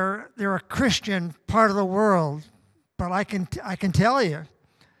 they're a Christian part of the world, but I can tell you,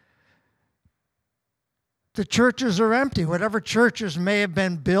 the churches are empty. Whatever churches may have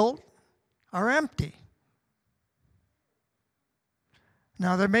been built are empty.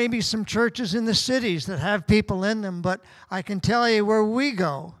 Now, there may be some churches in the cities that have people in them, but I can tell you where we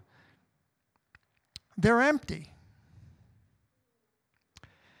go, they're empty.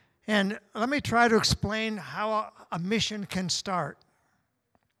 And let me try to explain how a mission can start.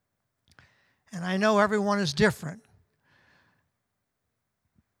 And I know everyone is different.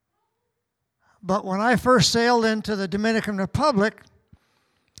 But when I first sailed into the Dominican Republic,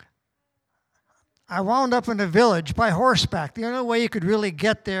 I wound up in a village by horseback. The only way you could really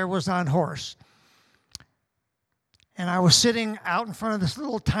get there was on horse. And I was sitting out in front of this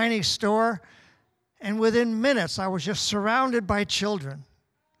little tiny store, and within minutes I was just surrounded by children.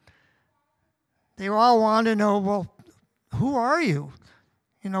 They all wanted to know, well, who are you?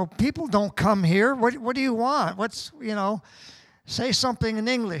 You know, people don't come here. What do you want? Say something in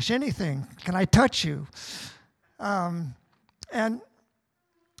English, anything. Can I touch you? And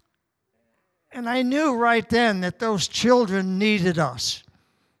I knew right then that those children needed us.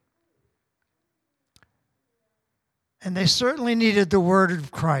 And they certainly needed the word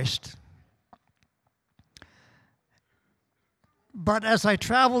of Christ. But as I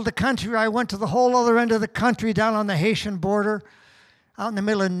traveled the country, I went to the whole other end of the country, down on the Haitian border, out in the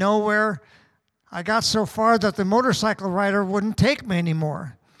middle of nowhere. I got so far that the motorcycle rider wouldn't take me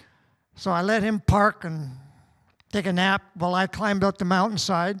anymore. So I let him park and take a nap while I climbed up the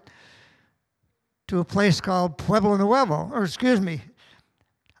mountainside to a place called Pueblo Nuevo,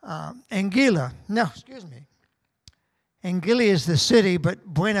 Anguilla. Anguilla is the city, but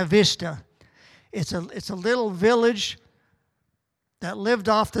Buena Vista. It's a little village that lived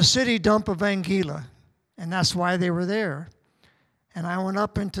off the city dump of Anguilla, and that's why they were there. And I went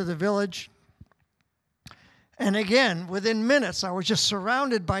up into the village, and again, within minutes, I was just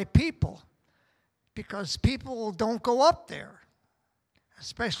surrounded by people, because people don't go up there,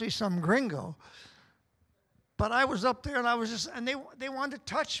 especially some gringo. But I was up there, and they wanted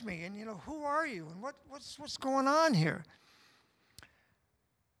to touch me, and who are you, and what's going on here?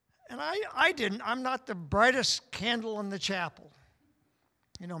 And I'm not the brightest candle in the chapel.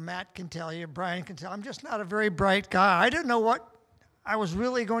 Matt can tell you, Brian can tell. I'm just not a very bright guy. I didn't know what I was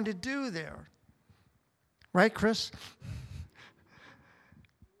really going to do there. Right, Chris?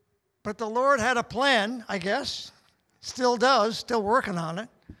 But the Lord had a plan, I guess. Still does, still working on it.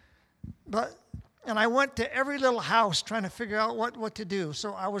 And I went to every little house trying to figure out what to do.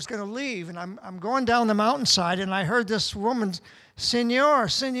 So I was going to leave, and I'm going down the mountainside, and I heard this woman, Senor,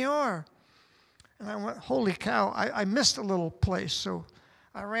 Senor. And I went, holy cow, I missed a little place. So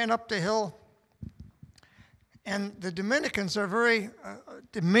I ran up the hill, and the Dominicans are very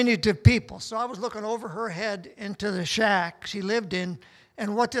diminutive people. So I was looking over her head into the shack she lived in,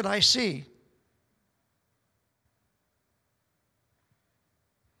 and what did I see?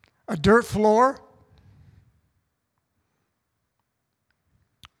 A dirt floor.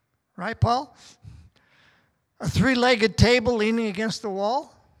 Right, Paul? A three-legged table leaning against the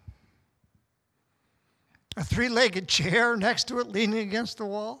wall. A three-legged chair next to it leaning against the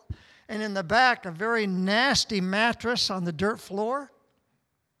wall. And in the back, a very nasty mattress on the dirt floor.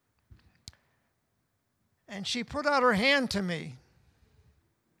 And she put out her hand to me.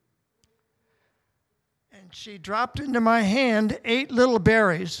 And she dropped into my hand 8 little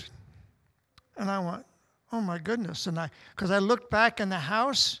berries. And I went, oh my goodness. And because I looked back in the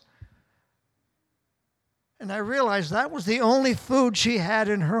house, and I realized that was the only food she had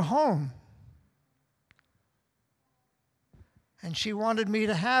in her home. And she wanted me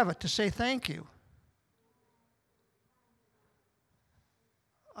to have it, to say thank you.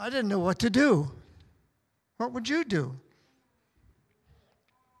 I didn't know what to do. What would you do?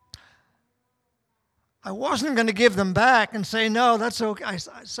 I wasn't going to give them back and say, no, that's okay.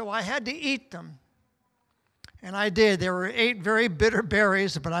 So I had to eat them. And I did. There were 8 very bitter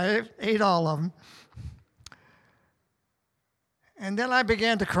berries, but I ate all of them. And then I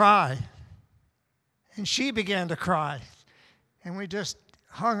began to cry. And she began to cry. And we just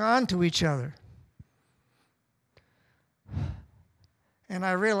hung on to each other. And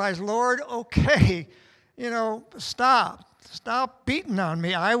I realized, Lord, okay, stop. Stop beating on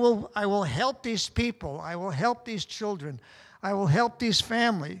me. I will help these people. I will help these children. I will help these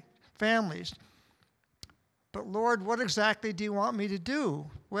families. But Lord, what exactly do you want me to do?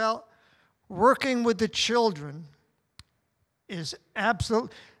 Well, working with the children is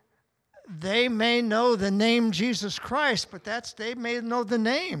absolute. They may know the name Jesus Christ, but they may know the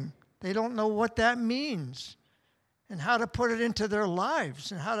name. They don't know what that means and how to put it into their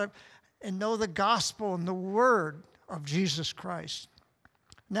lives and know the gospel and the word of Jesus Christ.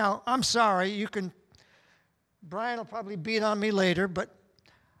 Now, I'm sorry, Brian will probably beat on me later, but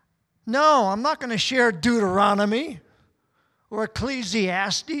no, I'm not going to share Deuteronomy or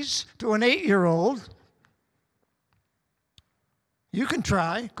Ecclesiastes to an 8-year-old. You can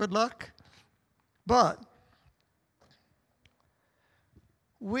try, good luck. But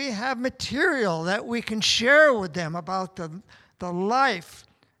we have material that we can share with them about the life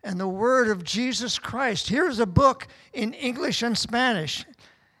and the word of Jesus Christ. Here's a book in English and Spanish.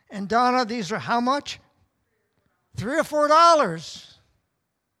 And Donna, these are how much? $3 or $4.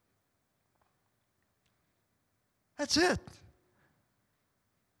 That's it.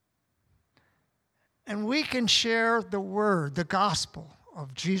 And we can share the word, the gospel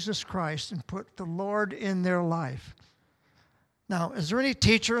of Jesus Christ, and put the Lord in their life. Now, is there any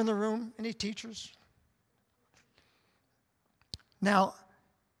teacher in the room? Any teachers? Now,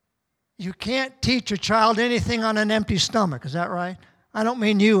 you can't teach a child anything on an empty stomach, is that right? I don't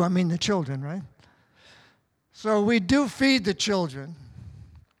mean you, I mean the children, right? So we do feed the children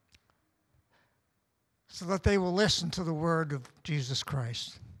so that they will listen to the word of Jesus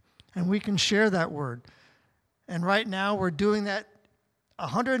Christ. And we can share that word. And right now we're doing that.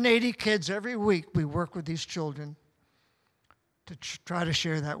 180 kids every week, we work with these children to try to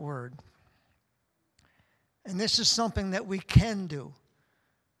share that word. And this is something that we can do.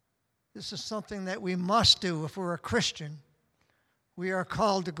 This is something that we must do if we're a Christian. We are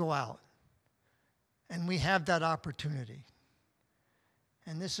called to go out. And we have that opportunity.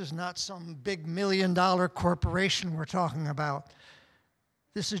 And this is not some big $1 million corporation we're talking about.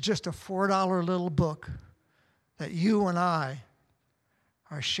 This is just a $4 little book that you and I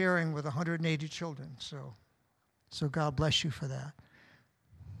are sharing with 180 children. So God bless you for that.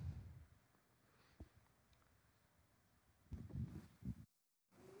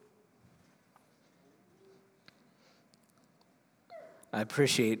 I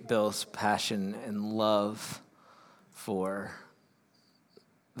appreciate Bill's passion and love for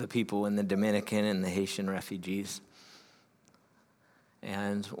the people in the Dominican and the Haitian refugees.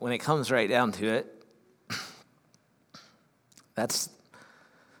 And when it comes right down to it, that's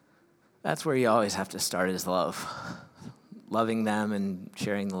where you always have to start, is love. Loving them and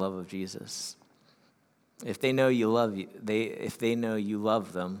sharing the love of Jesus. If they know you love you, if they know you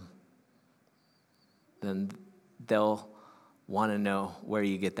love them, then they'll want to know where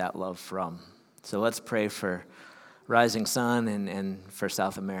you get that love from. So let's pray for Rising Sun and for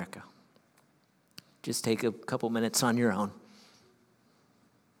South America. Just take a couple minutes on your own.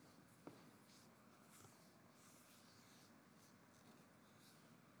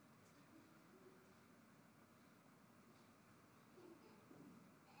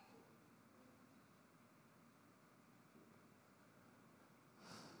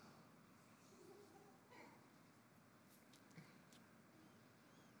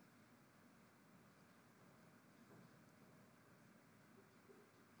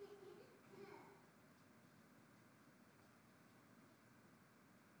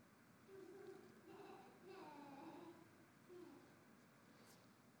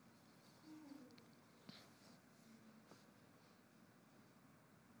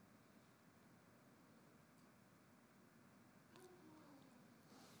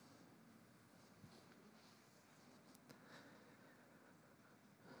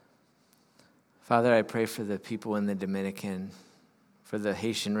 Father, I pray for the people in the Dominican, for the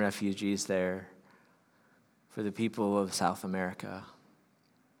Haitian refugees there, for the people of South America,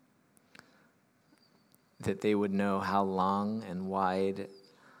 that they would know how long and wide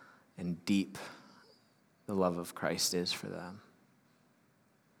and deep the love of Christ is for them.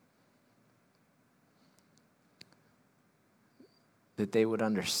 That they would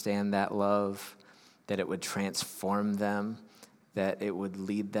understand that love, that it would transform them, that it would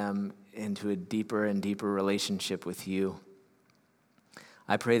lead them into a deeper and deeper relationship with you.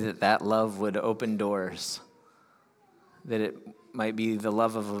 I pray that that love would open doors, that it might be the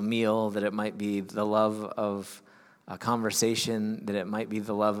love of a meal, that it might be the love of a conversation, that it might be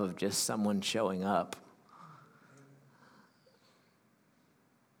the love of just someone showing up.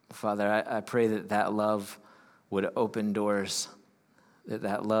 Father, I pray that that love would open doors, that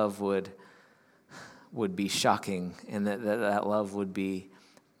that love would be shocking, and that love would be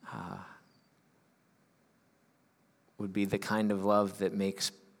the kind of love that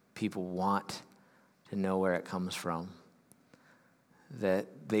makes people want to know where it comes from, that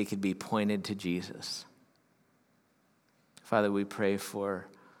they could be pointed to Jesus. Father, we pray for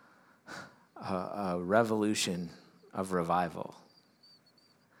a revolution of revival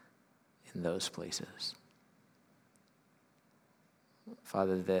in those places.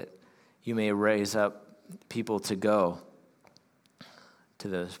 Father, that you may raise up people to go to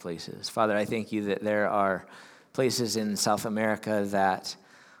those places. Father, I thank you that there are places in South America that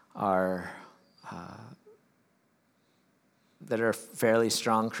are fairly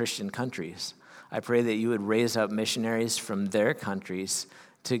strong Christian countries. I pray that you would raise up missionaries from their countries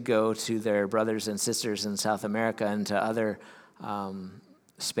to go to their brothers and sisters in South America and to other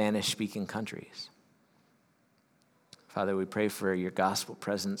Spanish-speaking countries. Father, we pray for your gospel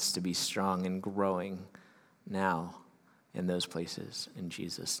presence to be strong and growing now in those places. In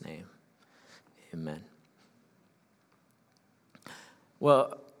Jesus' name, amen.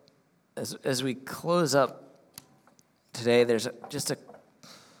 Well, as we close up today there's just a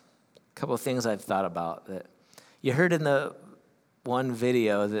couple of things I've thought about. That you heard in the one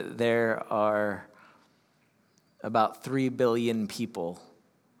video that there are about 3 billion people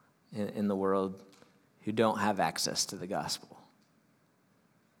in the world who don't have access to the gospel.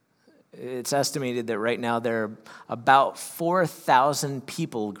 It's estimated that right now there are about 4,000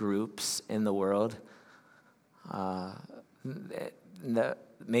 people groups in the world that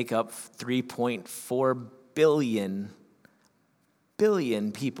make up 3.4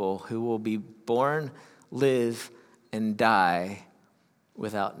 billion people who will be born, live, and die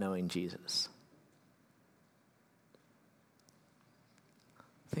without knowing Jesus.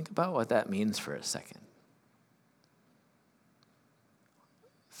 Think about what that means for a second.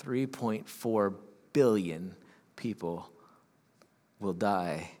 3.4 billion people will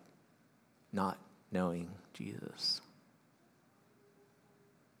die not knowing Jesus.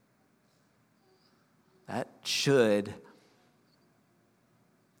 That should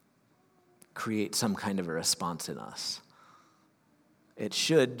create some kind of a response in us. It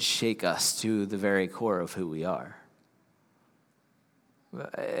should shake us to the very core of who we are.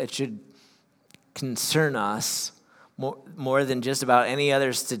 It should concern us more than just about any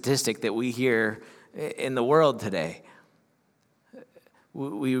other statistic that we hear in the world today.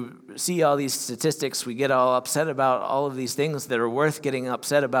 We see all these statistics, we get all upset about all of these things that are worth getting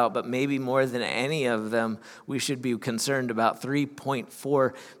upset about, but maybe more than any of them, we should be concerned about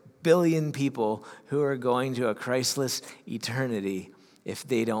 3.4 billion people who are going to a Christless eternity if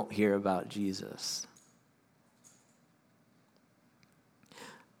they don't hear about Jesus.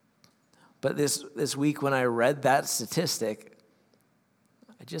 But this week when I read that statistic,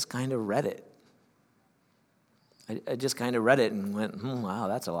 I just kind of read it. I just kind of read it and went, wow,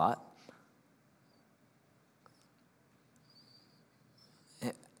 that's a lot.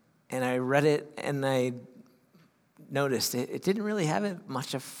 And I read it and I noticed it didn't really have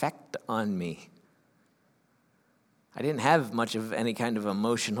much effect on me. I didn't have much of any kind of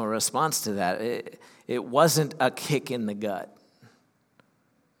emotional response to that. It wasn't a kick in the gut.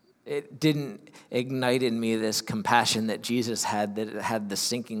 It didn't ignite in me this compassion that Jesus had, that had the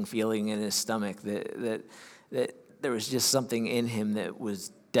sinking feeling in his stomach, that there was just something in him that was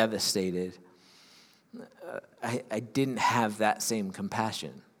devastated. I didn't have that same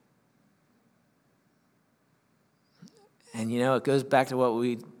compassion. And it goes back to what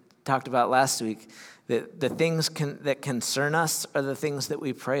we talked about last week, that the things that concern us are the things that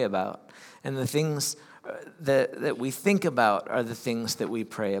we pray about. And the things that we think about are the things that we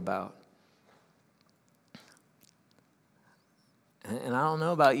pray about. And I don't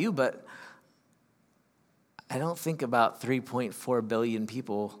know about you, but I don't think about 3.4 billion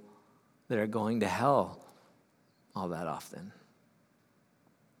people that are going to hell all that often.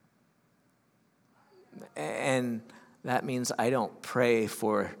 And that means I don't pray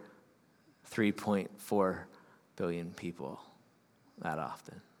for 3.4 billion people that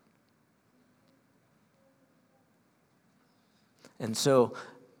often. And so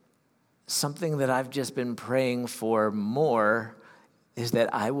something that I've just been praying for more is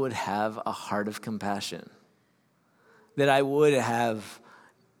that I would have a heart of compassion, that I would have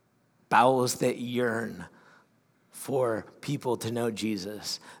bowels that yearn for people to know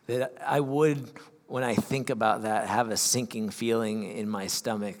Jesus, that I would, when I think about that, have a sinking feeling in my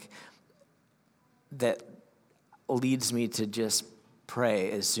stomach that leads me to just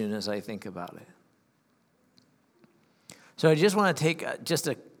pray as soon as I think about it. So I just want to take just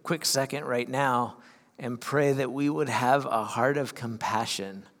a quick second right now and pray that we would have a heart of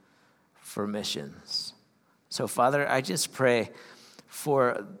compassion for missions. So Father, I just pray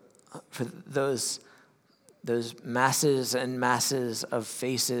for those masses and masses of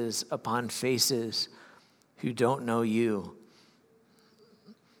faces upon faces who don't know you.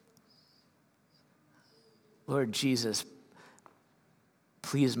 Lord Jesus,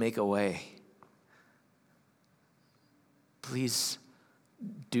 please make a way. Please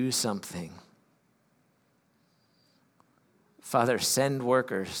do something. Father, send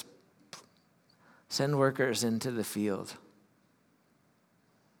workers. Send workers into the field.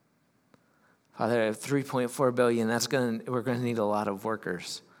 Father, at 3.4 billion, we're going to need a lot of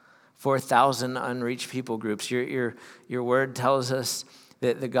workers. 4,000 unreached people groups. Your word tells us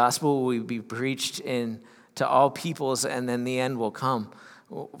that the gospel will be preached to all peoples, and then the end will come.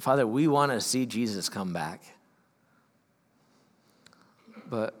 Father, we want to see Jesus come back.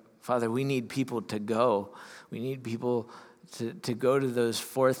 But Father, we need people to go. We need people to go to those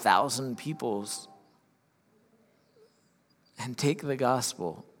 4,000 peoples and take the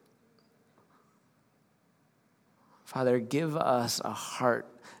gospel. Father, give us a heart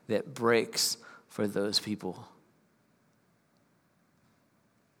that breaks for those people.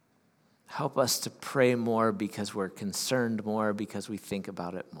 Help us to pray more because we're concerned more, because we think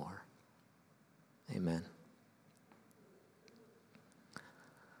about it more. Amen.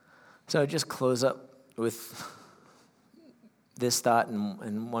 So just close up with this thought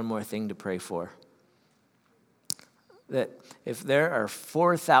and one more thing to pray for. That if there are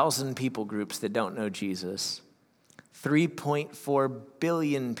 4,000 people groups that don't know Jesus, 3.4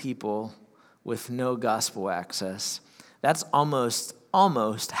 billion people with no gospel access, that's almost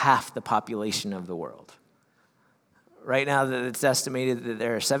half the population of the world. Right now, it's estimated that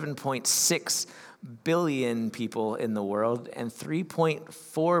there are 7.6 billion people in the world, and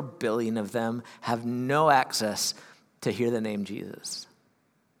 3.4 billion of them have no access to hear the name Jesus.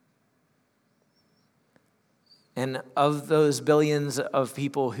 And of those billions of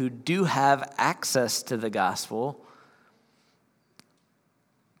people who do have access to the gospel,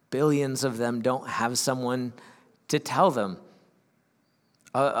 billions of them don't have someone to tell them.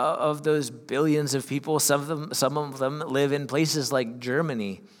 Of those billions of people, some of them live in places like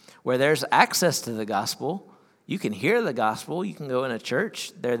Germany, where there's access to the gospel. You can hear the gospel. You can go in a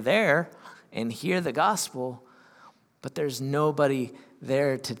church. They're there and hear the gospel, but there's nobody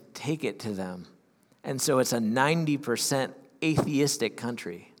there to take it to them. And so it's a 90% atheistic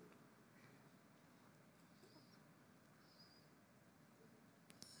country.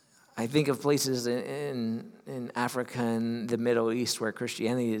 I think of places in Africa and the Middle East where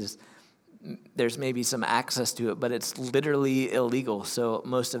Christianity is, there's maybe some access to it, but it's literally illegal, so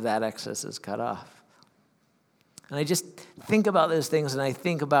most of that access is cut off. And I just think about those things, and I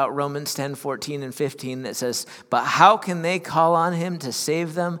think about Romans 10:14 and 15 that says, "But how can they call on him to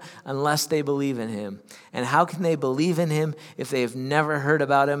save them unless they believe in him? And how can they believe in him if they have never heard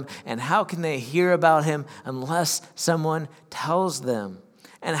about him? And how can they hear about him unless someone tells them?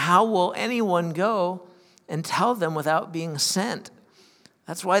 And how will anyone go and tell them without being sent?"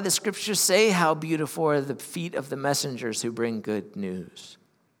 That's why the scriptures say how beautiful are the feet of the messengers who bring good news.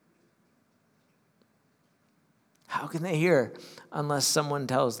 How can they hear unless someone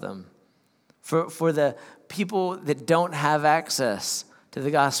tells them? For the people that don't have access to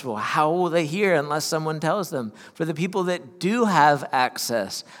the gospel, how will they hear unless someone tells them? For the people that do have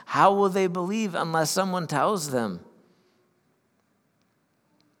access, how will they believe unless someone tells them?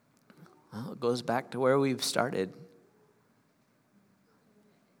 Well, it goes back to where we've started.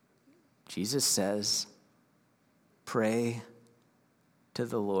 Jesus says, pray to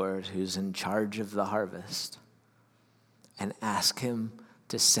the Lord who's in charge of the harvest and ask him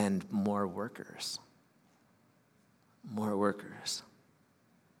to send more workers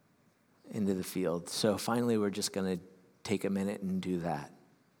into the field. So finally, we're just going to take a minute and do that.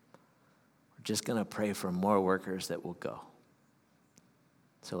 We're just going to pray for more workers that will go.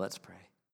 So let's pray.